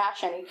trying to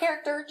bash any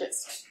character,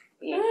 just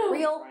being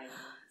real.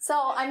 So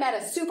I met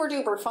a super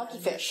duper funky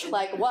fish.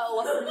 Like,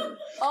 whoa.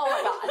 Oh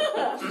my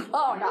God.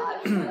 Oh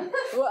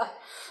my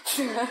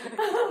God.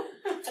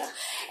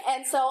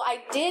 And so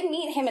I did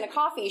meet him in a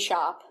coffee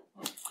shop.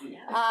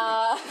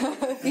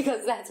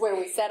 Because that's where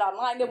we said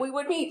online that we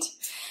would meet.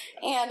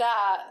 And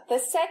the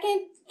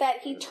second that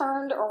he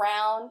turned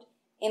around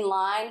in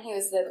line, he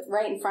was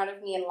right in front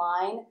of me in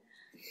line,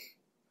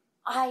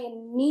 I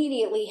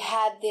immediately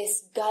had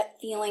this gut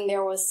feeling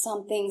there was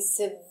something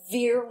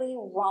severely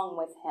wrong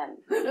with him.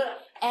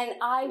 And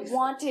I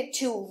wanted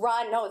to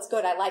run. No, it's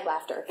good. I like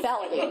laughter.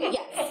 Validated,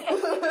 yes.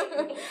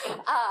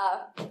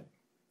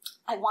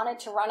 I wanted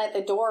to run at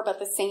the door, but at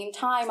the same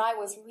time, I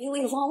was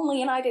really lonely,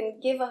 and I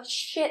didn't give a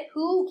shit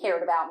who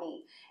cared about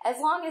me. As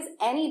long as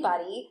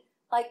anybody,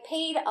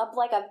 paid a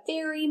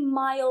very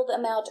mild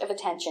amount of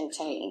attention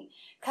to me.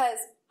 Because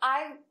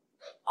I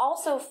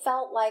also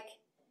felt like,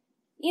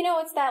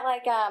 it's that,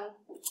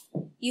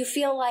 you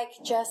feel like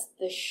just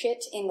the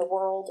shit in the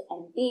world,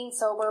 and being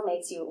sober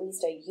makes you at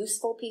least a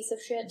useful piece of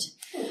shit.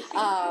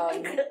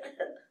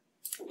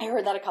 I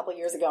heard that a couple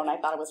years ago, and I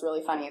thought it was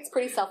really funny. It's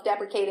pretty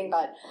self-deprecating,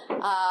 but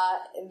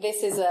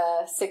this is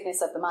a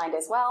sickness of the mind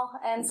as well,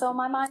 and so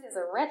my mind is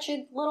a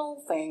wretched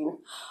little thing.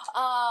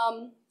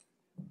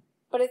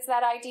 But it's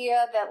that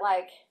idea that,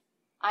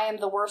 I am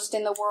the worst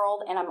in the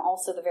world, and I'm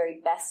also the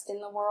very best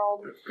in the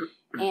world,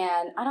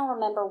 and I don't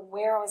remember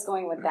where I was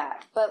going with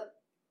that, but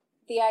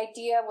the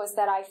idea was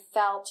that I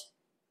felt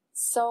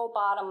so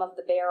bottom of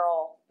the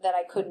barrel that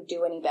I couldn't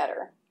do any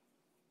better.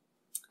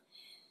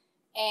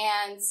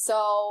 And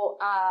so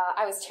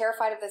I was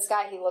terrified of this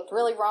guy. He looked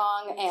really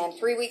wrong, and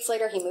 3 weeks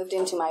later he moved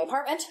into my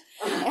apartment.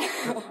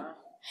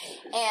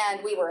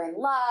 And we were in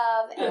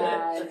love,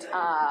 and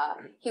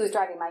he was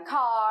driving my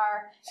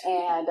car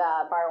and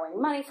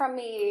borrowing money from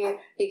me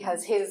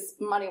because his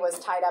money was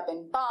tied up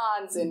in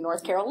bonds in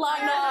North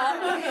Carolina.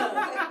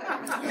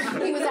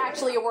 He was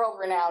actually a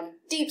world-renowned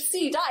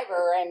deep-sea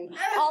diver and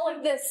all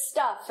of this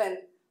stuff, and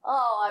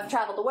I've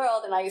traveled the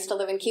world, and I used to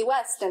live in Key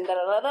West, and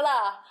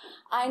da-da-da-da-da.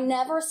 I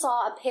never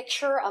saw a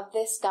picture of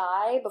this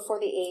guy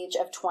before the age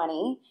of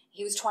 20.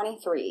 He was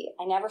 23.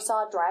 I never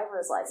saw a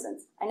driver's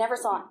license. I never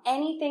saw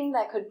anything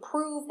that could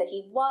prove that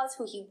he was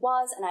who he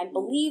was, and I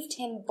believed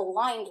him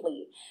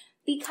blindly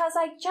because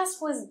I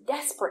just was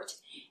desperate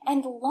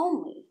and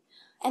lonely.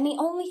 And the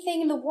only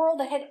thing in the world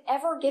that had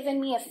ever given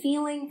me a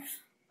feeling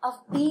of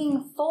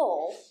being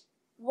full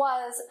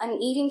was an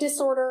eating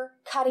disorder,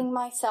 cutting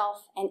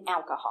myself, and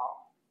alcohol.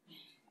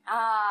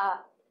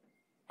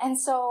 And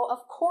so,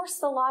 of course,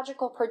 the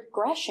logical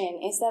progression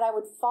is that I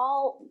would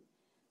fall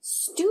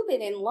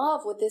stupid in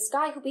love with this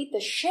guy who beat the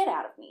shit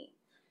out of me.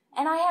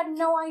 And I had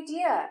no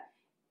idea,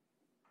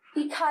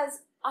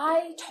 because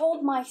I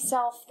told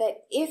myself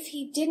that if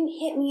he didn't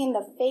hit me in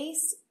the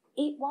face,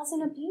 it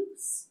wasn't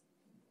abuse.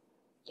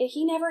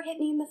 He never hit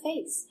me in the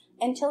face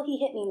until he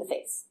hit me in the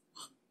face.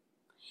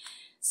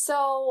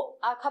 So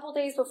a couple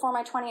days before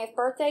my 20th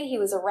birthday, he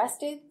was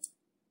arrested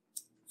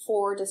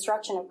for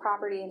destruction of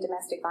property and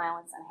domestic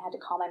violence, and I had to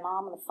call my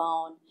mom on the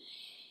phone,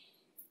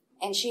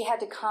 and she had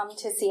to come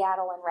to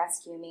Seattle and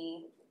rescue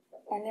me.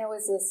 And there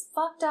was this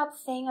fucked up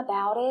thing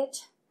about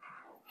it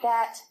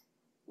that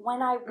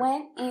when I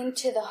went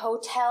into the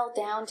hotel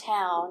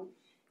downtown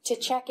to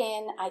check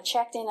in, I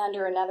checked in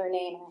under another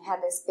name, and I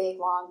had this big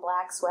long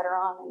black sweater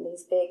on and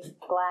these big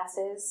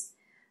glasses,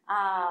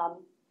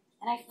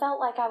 and I felt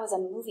like I was a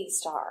movie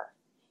star,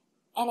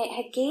 and it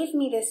had gave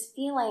me this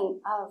feeling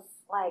of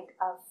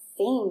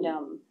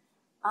famedom.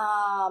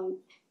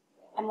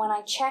 And when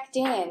I checked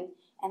in,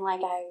 and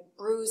I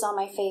bruised on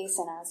my face,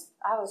 and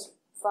I was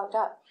fucked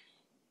up,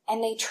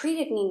 and they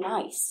treated me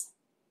nice.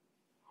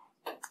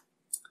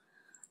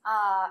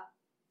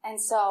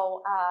 And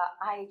so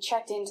I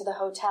checked into the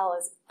hotel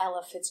as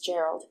Ella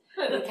Fitzgerald,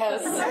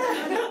 because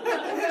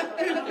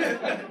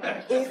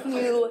if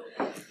you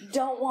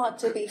don't want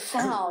to be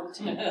found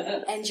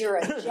and you're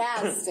a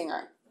jazz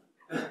singer,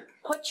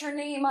 put your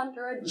name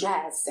under a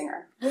jazz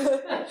singer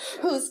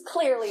who's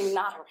clearly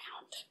not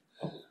around.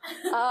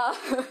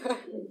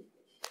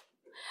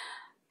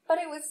 But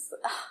it was,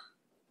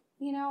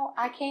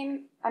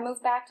 I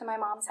moved back to my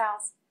mom's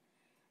house,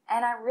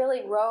 and I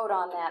really rode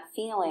on that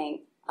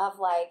feeling of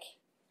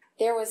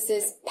there was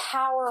this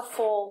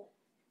powerful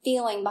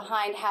feeling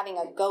behind having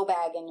a go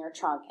bag in your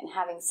trunk and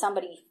having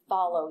somebody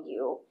follow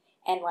you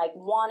and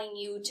wanting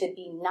you to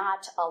be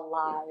not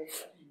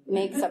alive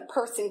makes a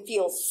person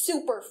feel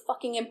super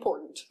fucking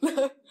important.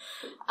 And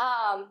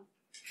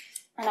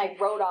I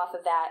rode off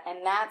of that,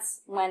 and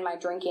that's when my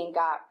drinking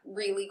got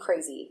really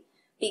crazy,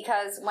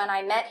 because when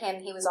I met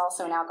him, he was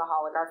also an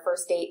alcoholic. Our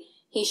first date,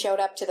 he showed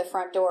up to the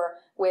front door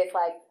with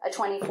like a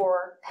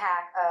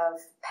 24-pack of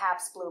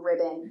Pabst Blue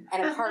Ribbon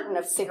and a carton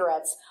of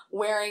cigarettes,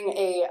 wearing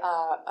a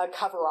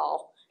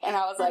coverall. And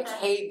I was like,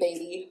 hey,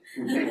 baby,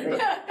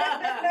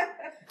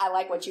 I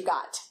like what you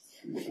got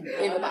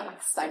in the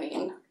box, I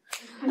mean.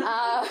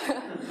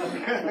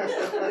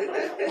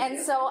 And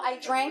so I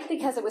drank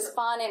because it was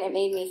fun and it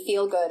made me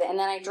feel good. And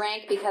then I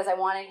drank because I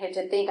wanted him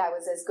to think I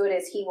was as good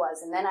as he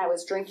was. And then I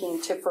was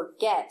drinking to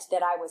forget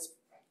that I was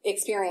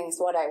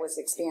experiencing what I was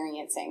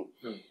experiencing.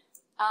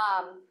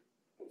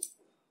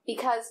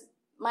 Because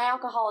my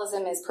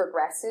alcoholism is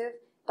progressive,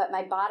 but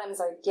my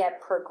bottoms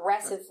get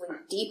progressively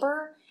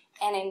deeper,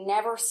 and it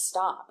never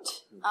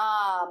stopped.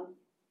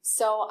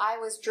 So I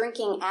was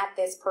drinking at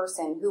this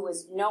person who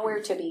was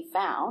nowhere to be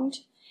found.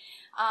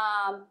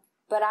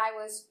 But I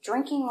was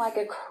drinking like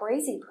a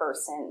crazy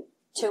person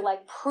to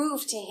like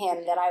prove to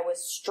him that I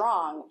was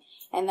strong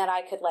and that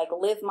I could like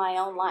live my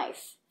own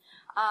life.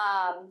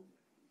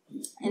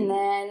 And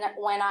then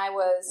when I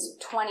was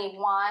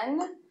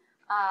 21,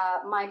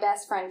 my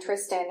best friend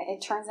Tristan,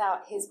 it turns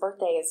out his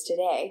birthday is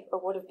today, or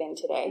would have been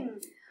today.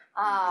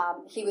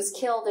 He was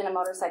killed in a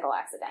motorcycle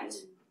accident.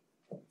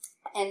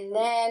 And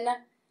then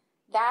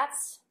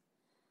that's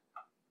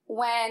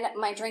when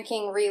my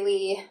drinking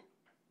really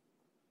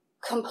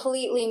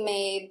completely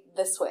made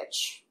the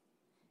switch.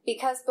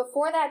 Because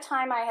before that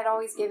time, I had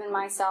always given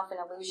myself an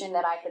illusion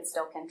that I could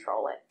still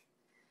control it.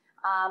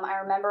 I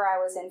remember I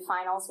was in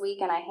finals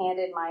week and I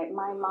handed my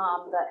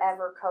mom, the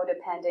ever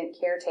codependent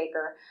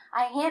caretaker,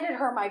 I handed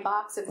her my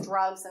box of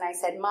drugs and I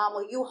said, Mom,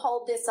 will you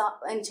hold this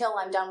up until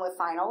I'm done with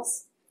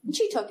finals? And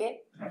she took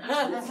it.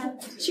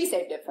 She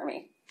saved it for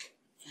me.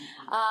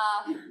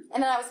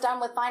 And then I was done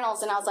with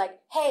finals and I was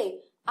like, hey,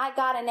 I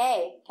got an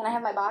A. Can I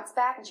have my box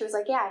back? And she was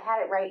like, yeah, I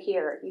had it right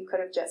here. You could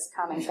have just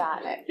come and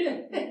gotten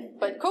it.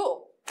 But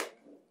cool.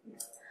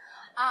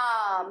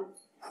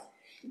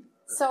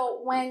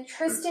 So when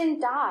Tristan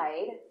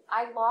died,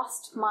 I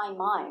lost my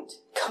mind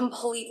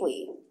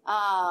completely.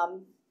 I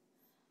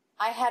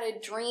had a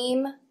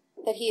dream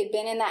that he had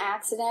been in the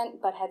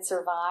accident but had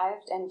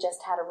survived and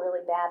just had a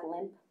really bad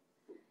limp.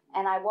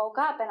 And I woke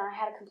up and I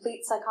had a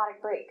complete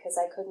psychotic break because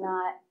I could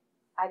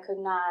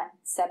not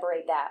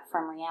separate that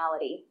from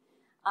reality.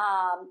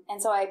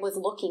 And so I was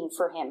looking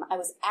for him. I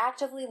was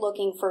actively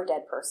looking for a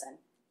dead person.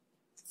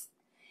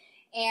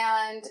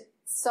 And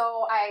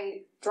so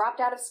I dropped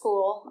out of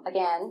school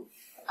again,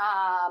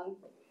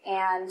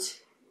 and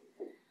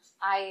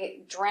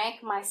I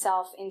drank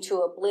myself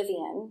into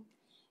oblivion,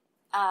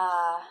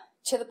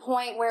 to the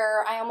point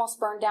where I almost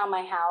burned down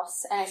my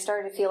house, and I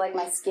started to feel like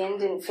my skin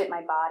didn't fit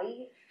my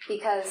body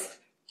because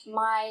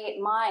my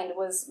mind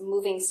was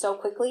moving so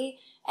quickly,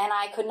 and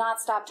I could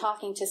not stop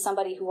talking to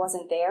somebody who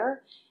wasn't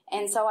there.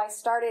 And so I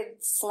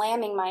started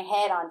slamming my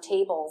head on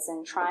tables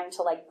and trying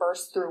to like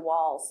burst through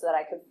walls so that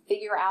I could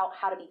figure out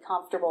how to be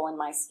comfortable in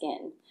my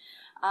skin.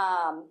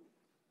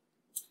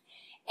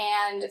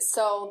 And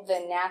so the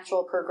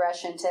natural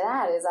progression to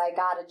that is I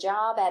got a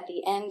job at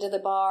the end of the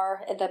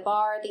bar at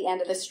the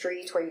end of the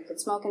street where you could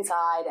smoke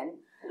inside and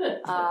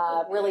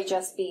really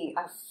just be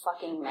a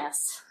fucking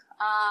mess.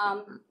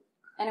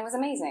 And it was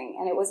amazing.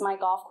 And it was my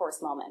golf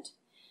course moment,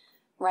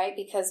 right?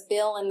 Because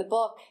Bill in the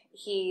book,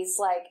 he's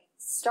like,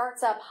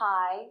 starts up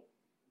high,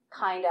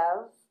 kind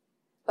of,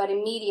 but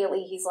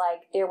immediately he's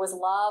like, there was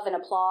love and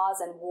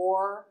applause and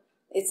war.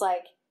 It's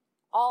like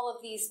all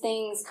of these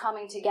things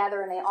coming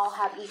together and they all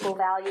have equal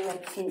value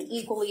and you can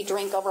equally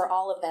drink over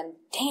all of them.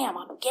 Damn,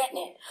 I'm getting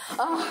it.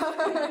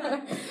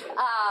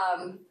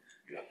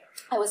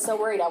 I was so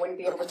worried I wouldn't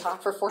be able to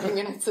talk for 40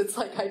 minutes. It's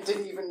like I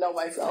didn't even know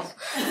myself.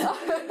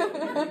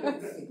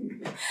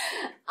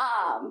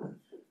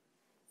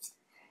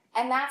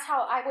 And that's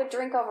how I would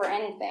drink over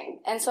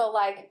anything. And so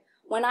like,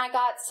 when I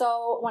got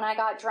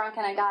drunk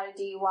and I got a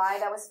DUI,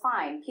 that was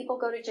fine. People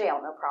go to jail,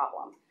 no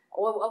problem.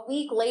 A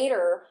week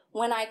later,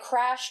 when I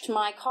crashed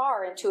my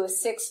car into a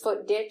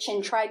 6-foot ditch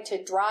and tried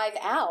to drive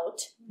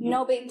out,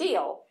 no big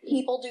deal.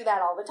 People do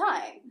that all the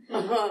time.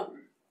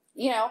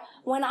 You know,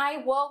 when I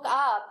woke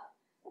up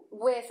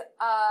with,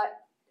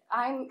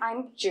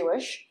 I'm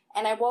Jewish,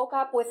 and I woke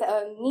up with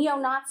a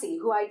neo-Nazi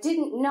who I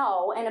didn't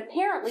know, and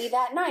apparently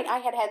that night I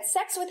had had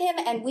sex with him,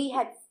 and we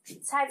had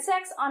had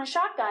sex on a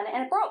shotgun,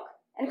 and it broke.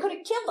 And it could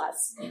have killed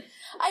us.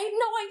 I had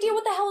no idea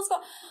what the hell was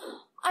going on.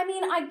 I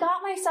mean, I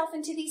got myself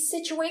into these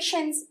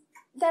situations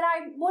that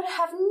I would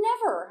have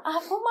never.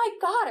 Oh my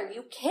God, are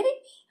you kidding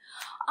me?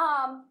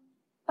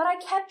 But I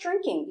kept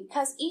drinking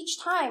because each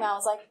time I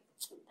was like,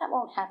 that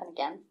won't happen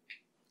again.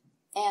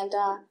 And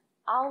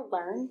I'll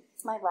learn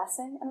my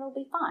lesson and it'll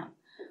be fine.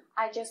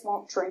 I just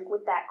won't drink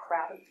with that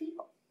crowd of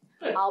people.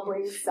 I'll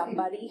bring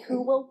somebody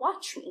who will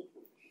watch me.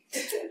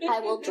 I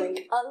will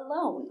drink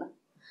alone.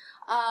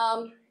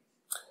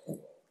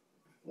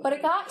 But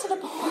it got to the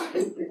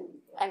point,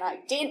 and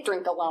I did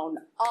drink alone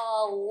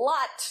a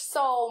lot,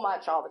 so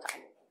much all the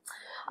time.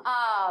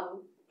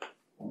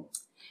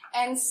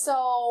 And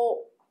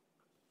so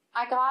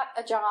I got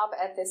a job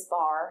at this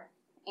bar,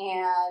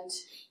 and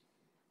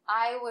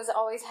I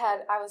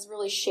was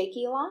really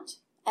shaky a lot,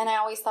 and I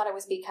always thought it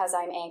was because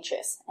I'm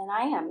anxious, and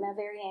I am a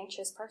very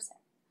anxious person.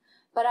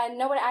 But I didn't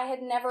know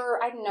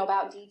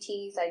about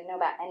DTs, I didn't know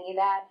about any of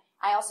that.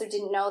 I also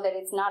didn't know that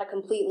it's not a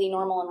completely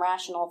normal and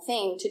rational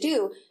thing to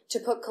do, to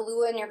put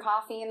Kahlua in your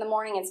coffee in the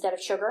morning instead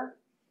of sugar.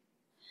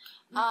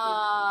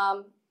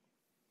 And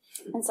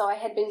so I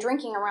had been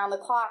drinking around the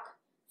clock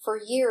for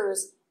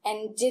years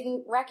and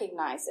didn't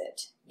recognize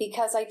it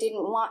because I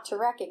didn't want to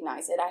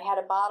recognize it. I had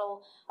a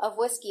bottle of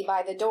whiskey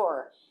by the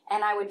door,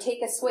 and I would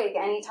take a swig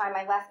anytime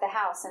I left the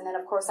house, and then,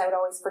 of course, I would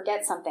always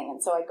forget something,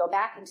 and so I'd go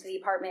back into the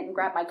apartment and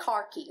grab my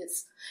car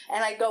keys,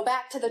 and I'd go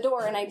back to the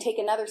door, and I'd take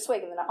another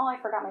swig, and then, I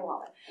forgot my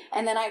wallet.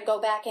 And then I'd go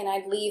back, and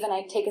I'd leave, and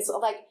I'd take a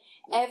swig. Like,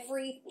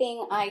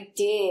 everything I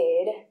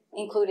did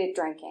included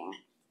drinking.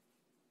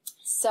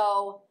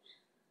 So,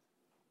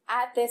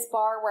 at this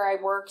bar where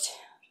I worked,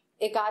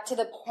 it got to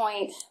the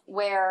point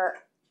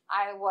where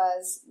I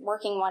was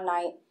working one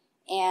night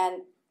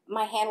and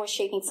my hand was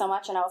shaking so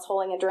much and I was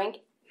holding a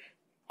drink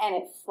and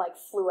it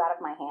flew out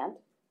of my hand.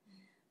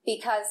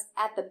 Because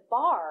at the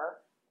bar,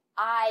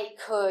 I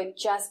could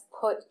just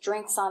put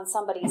drinks on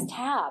somebody's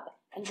tab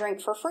and drink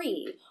for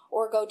free,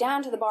 or go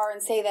down to the bar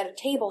and say that a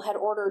table had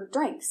ordered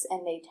drinks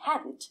and they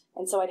hadn't.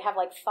 And so I'd have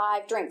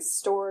 5 drinks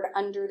stored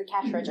under the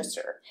cash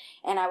register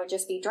and I would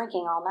just be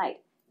drinking all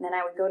night. And then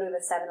I would go to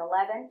the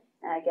 7-Eleven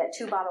and I'd get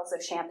 2 bottles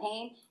of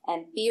champagne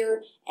and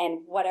beer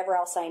and whatever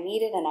else I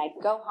needed, and I'd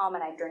go home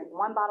and I'd drink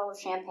 1 bottle of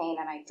champagne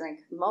and I'd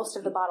drink most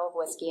of the bottle of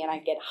whiskey and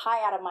I'd get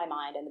high out of my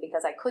mind, and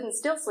because I couldn't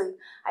still sleep,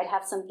 I'd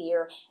have some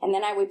beer, and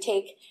then I would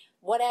take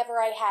whatever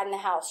I had in the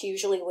house.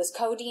 Usually it was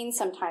codeine,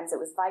 sometimes it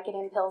was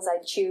Vicodin pills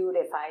I'd chewed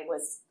if I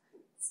was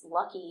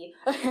lucky.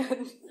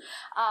 And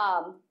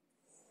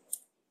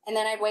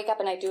then I'd wake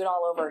up and I'd do it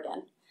all over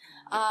again.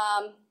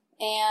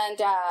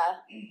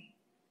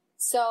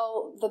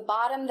 So the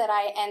bottom that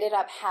I ended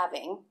up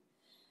having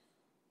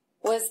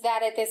was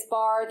that at this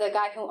bar, the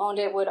guy who owned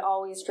it would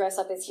always dress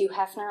up as Hugh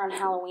Hefner on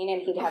Halloween,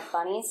 and he'd have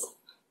bunnies.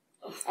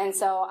 And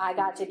so I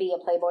got to be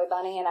a Playboy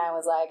bunny, and I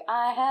was like,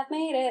 I have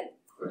made it.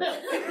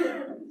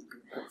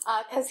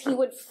 Because he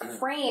would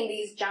frame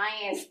these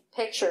giant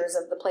pictures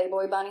of the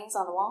Playboy bunnies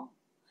on the wall.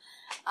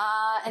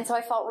 And so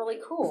I felt really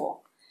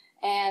cool.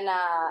 And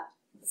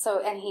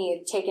he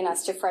had taken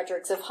us to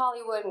Fredericks of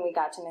Hollywood, and we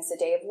got to miss a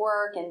day of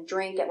work and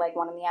drink at 1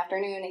 PM,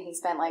 and he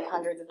spent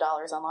hundreds of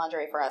dollars on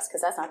lingerie for us,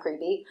 because that's not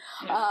creepy.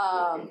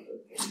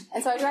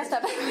 And so I dressed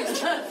up.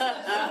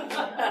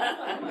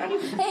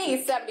 Hey,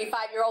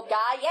 75-year-old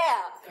guy,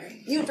 yeah,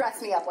 you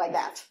dress me up like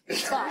that.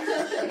 It's fine.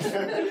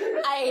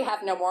 I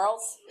have no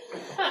morals.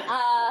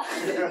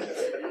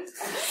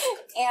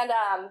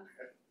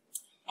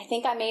 I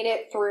think I made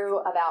it through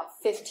about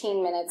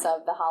 15 minutes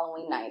of the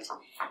Halloween night.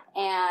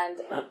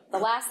 And the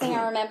last thing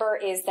I remember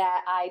is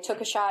that I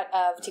took a shot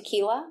of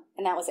tequila,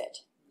 and that was it.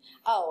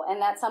 Oh, and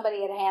that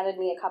somebody had handed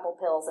me a couple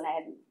pills, and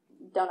I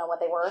don't know what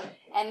they were.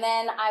 And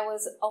then I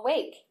was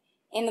awake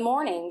in the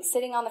morning,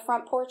 sitting on the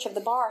front porch of the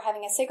bar,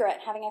 having a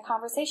cigarette, having a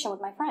conversation with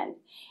my friend.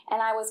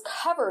 And I was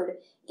covered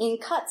in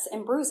cuts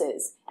and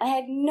bruises, and I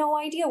had no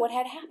idea what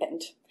had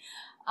happened.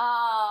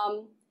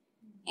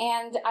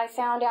 And I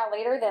found out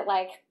later that,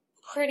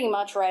 pretty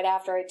much right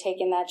after I'd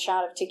taken that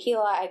shot of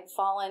tequila, I'd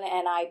fallen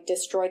and I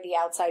destroyed the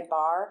outside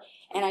bar,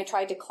 and I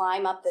tried to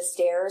climb up the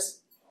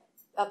stairs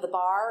of the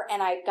bar,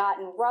 and I'd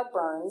gotten rug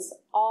burns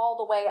all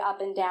the way up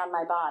and down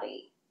my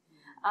body.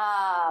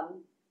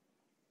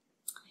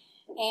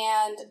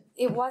 And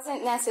it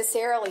wasn't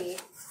necessarily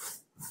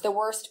the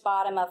worst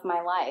bottom of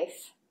my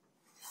life,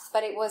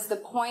 but it was the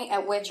point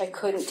at which I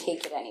couldn't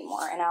take it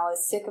anymore, and I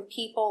was sick of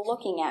people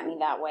looking at me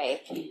that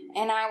way,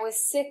 and I was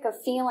sick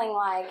of feeling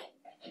like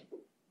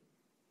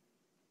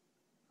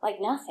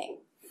nothing.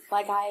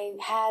 Like I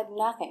had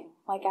nothing.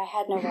 Like I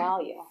had no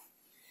value.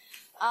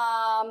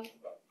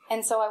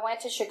 And so I went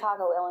to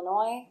Chicago,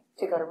 Illinois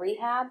to go to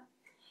rehab.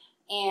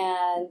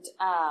 And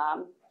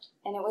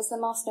it was the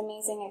most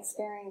amazing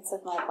experience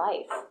of my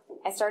life.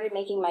 I started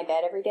making my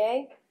bed every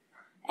day.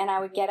 And I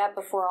would get up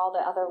before all the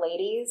other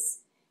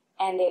ladies.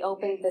 And they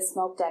opened the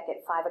smoke deck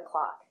at 5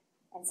 o'clock.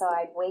 And so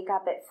I'd wake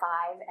up at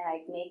 5 and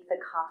I'd make the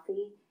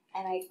coffee.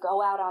 And I'd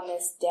go out on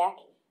this deck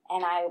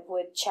and I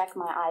would check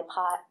my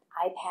iPod,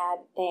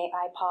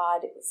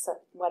 so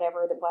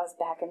whatever it was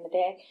back in the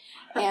day.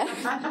 And,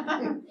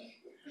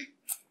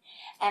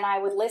 and I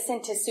would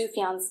listen to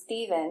Sufjan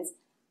Stevens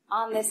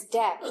on this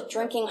deck,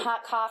 drinking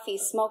hot coffee,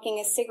 smoking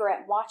a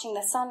cigarette, watching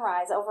the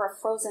sunrise over a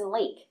frozen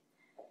lake.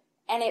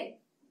 And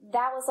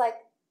that was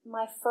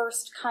my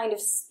first kind of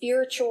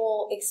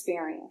spiritual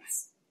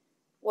experience,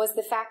 was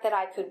the fact that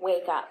I could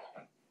wake up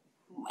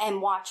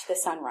and watch the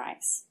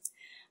sunrise.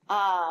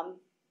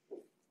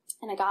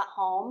 And I got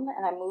home,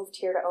 and I moved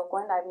here to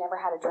Oakland. I've never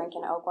had a drink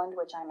in Oakland,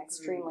 which I'm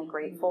extremely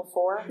grateful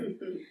for.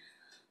 And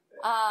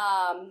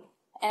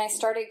I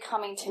started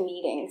coming to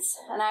meetings.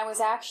 And I was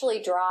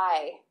actually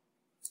dry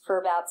for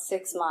about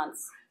 6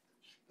 months.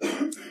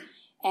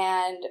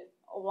 And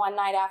one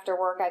night after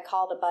work, I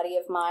called a buddy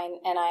of mine,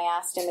 and I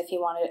asked him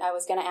I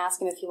was going to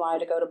ask him if he wanted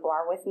to go to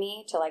bar with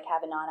me to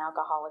have a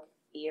non-alcoholic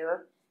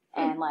fear,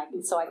 and like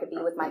so I could be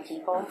with my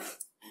people.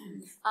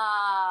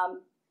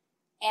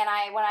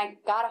 And when I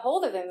got a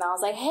hold of him, I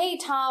was like, "Hey,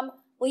 Tom,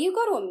 will you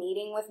go to a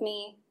meeting with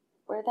me?"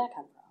 Where did that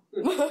come from?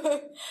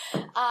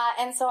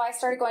 And so I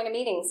started going to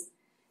meetings.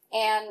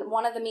 And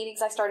one of the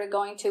meetings I started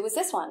going to was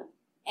this one.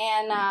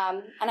 And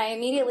I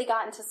immediately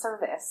got into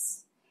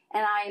service.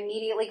 And I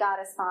immediately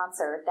got a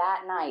sponsor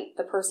that night,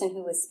 the person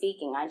who was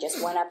speaking. I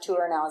just went up to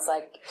her and I was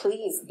like,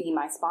 "Please be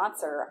my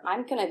sponsor.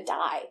 I'm going to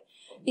die."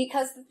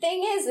 Because the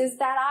thing is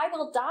that I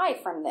will die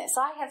from this.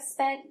 I have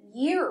spent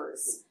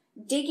years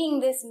digging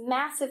this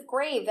massive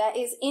grave that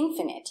is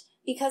infinite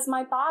because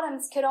my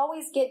bottoms could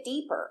always get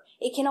deeper.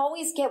 It can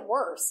always get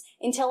worse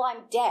until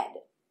I'm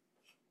dead.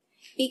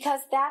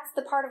 Because that's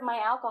the part of my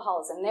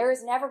alcoholism. There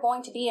is never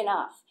going to be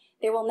enough.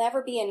 There will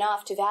never be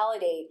enough to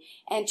validate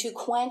and to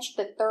quench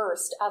the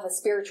thirst of a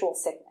spiritual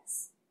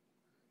sickness.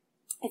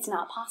 It's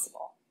not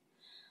possible.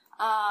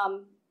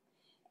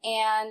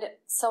 And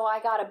so I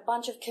got a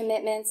bunch of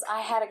commitments.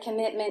 I had a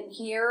commitment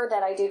here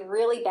that I did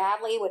really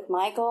badly with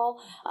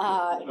Michael.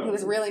 He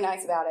was really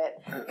nice about it.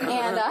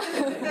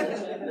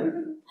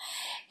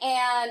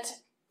 And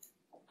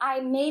I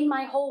made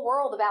my whole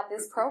world about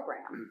this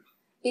program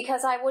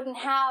because I wouldn't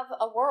have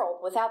a world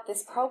without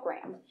this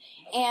program.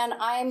 And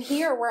I am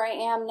here where I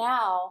am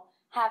now,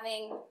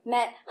 having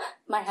met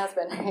my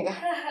husband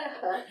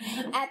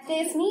at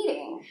this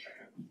meeting.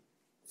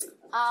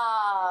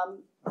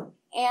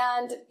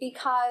 And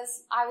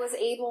because I was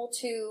able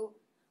to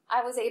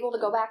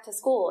go back to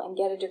school and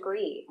get a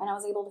degree, and I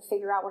was able to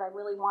figure out what I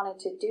really wanted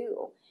to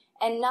do.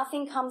 And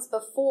nothing comes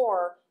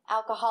before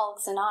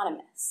Alcoholics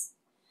Anonymous.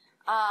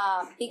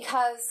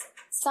 Because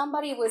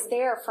somebody was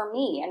there for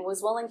me and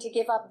was willing to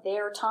give up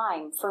their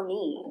time for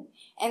me.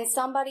 And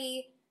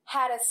somebody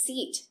had a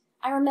seat.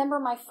 I remember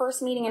my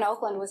first meeting in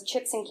Oakland was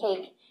chips and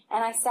cake,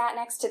 and I sat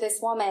next to this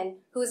woman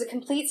who was a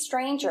complete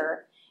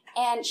stranger,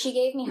 and she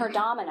gave me her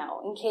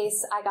domino in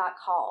case I got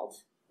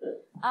called.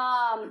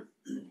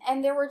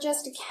 And there were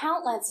just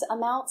countless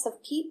amounts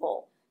of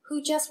people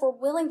who just were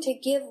willing to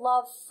give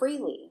love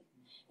freely.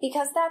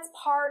 Because that's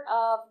part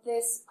of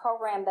this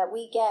program that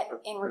we get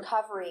in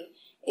recovery,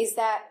 is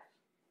that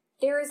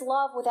there is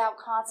love without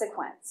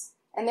consequence.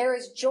 And there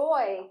is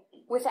joy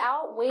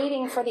without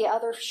waiting for the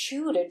other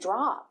shoe to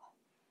drop.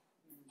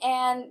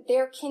 And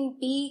there can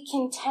be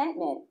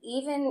contentment,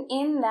 even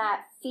in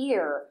that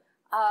fear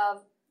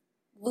of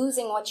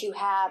losing what you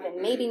have and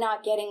maybe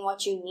not getting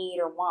what you need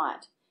or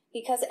want.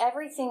 Because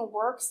everything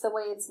works the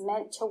way it's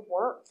meant to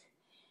work.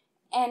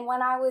 And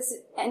when I was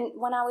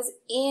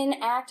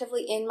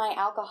actively in my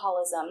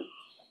alcoholism,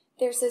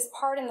 there's this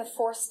part in the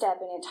 4th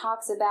step, and it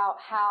talks about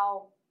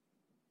how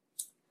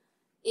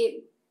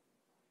it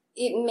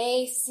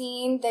may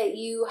seem that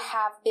you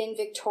have been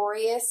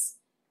victorious,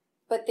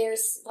 but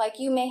there's, like,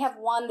 you may have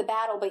won the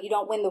battle, but you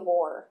don't win the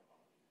war.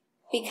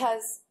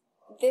 Because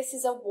this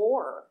is a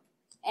war.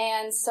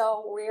 And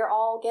so we're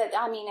all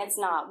it's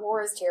not.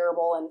 War is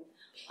terrible, and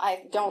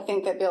I don't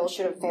think that Bill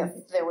should have,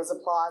 there was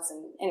applause,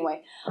 and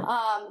anyway,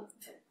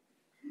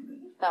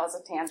 that was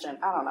a tangent.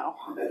 I don't know.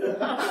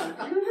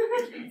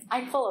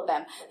 I'm full of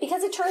them.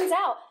 Because it turns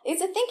out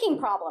it's a thinking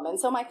problem, and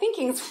so my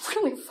thinking is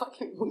really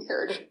fucking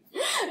weird.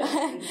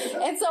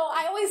 And so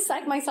I always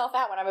psych myself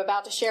out when I'm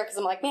about to share, because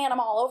I'm like, man, I'm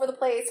all over the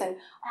place, and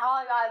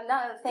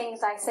none of the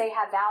things I say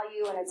have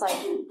value, and it's like,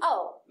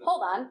 oh,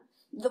 hold on.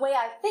 The way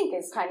I think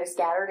is kind of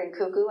scattered and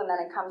cuckoo, and then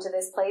I come to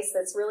this place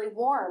that's really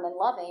warm and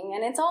loving,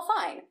 and it's all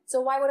fine.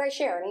 So why would I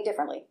share any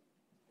differently?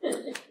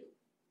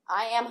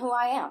 I am who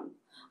I am.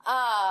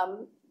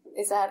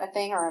 Is that a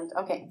thing?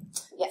 Okay.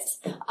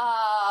 Yes.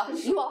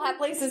 You all have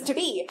places to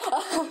be.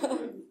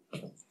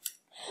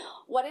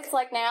 What it's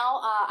like now,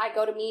 I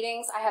go to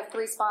meetings. I have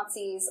 3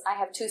 sponsees. I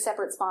have 2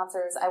 separate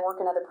sponsors. I work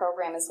another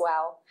program as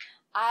well.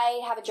 I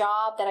have a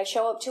job that I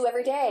show up to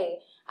every day.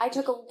 I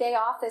took a day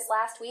off this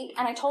last week,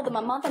 and I told them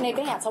a month in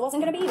advance I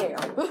wasn't going to be there.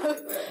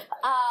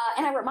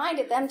 And I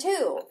reminded them,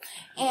 too.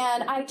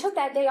 And I took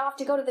that day off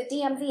to go to the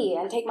DMV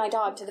and take my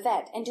dog to the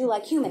vet and do,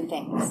 like, human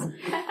things.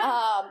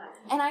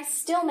 And I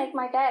still make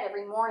my bed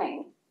every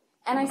morning.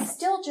 And I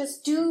still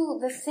just do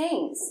the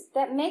things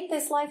that make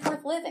this life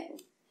worth living.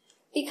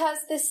 Because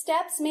the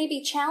steps may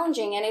be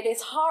challenging, and it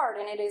is hard,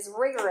 and it is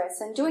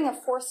rigorous, and doing a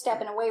 4th step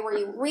in a way where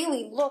you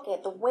really look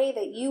at the way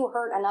that you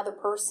hurt another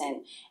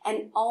person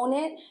and own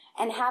it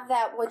and have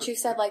that, what you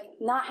said, like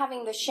not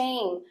having the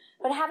shame,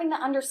 but having the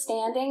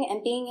understanding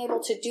and being able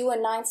to do a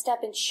 9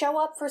 step and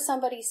show up for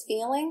somebody's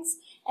feelings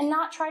and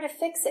not try to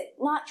fix it,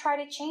 not try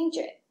to change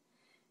it,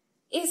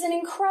 is an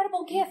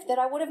incredible gift that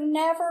I would have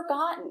never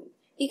gotten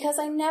because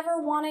I never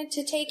wanted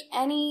to take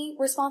any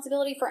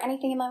responsibility for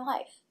anything in my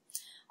life.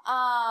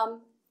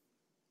 And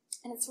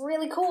it's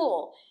really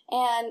cool.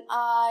 And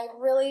I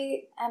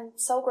really am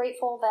so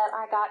grateful that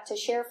I got to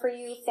share for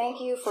you. Thank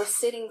you for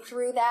sitting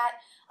through that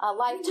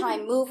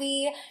Lifetime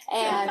movie.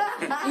 And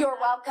you're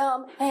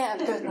welcome.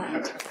 And good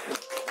night.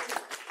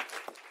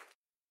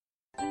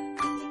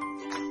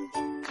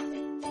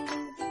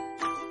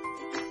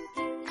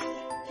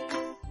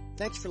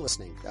 Thanks for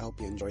listening. I hope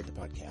you enjoyed the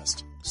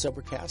podcast.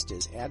 Sobercast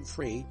is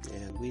ad-free,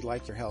 and we'd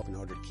like your help in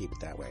order to keep it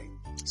that way.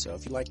 So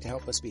if you'd like to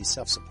help us be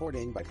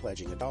self-supporting by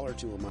pledging $1 or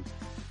 $2 a month,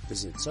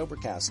 visit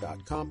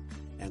Sobercast.com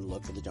and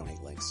look for the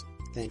donate links.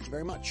 Thank you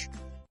very much.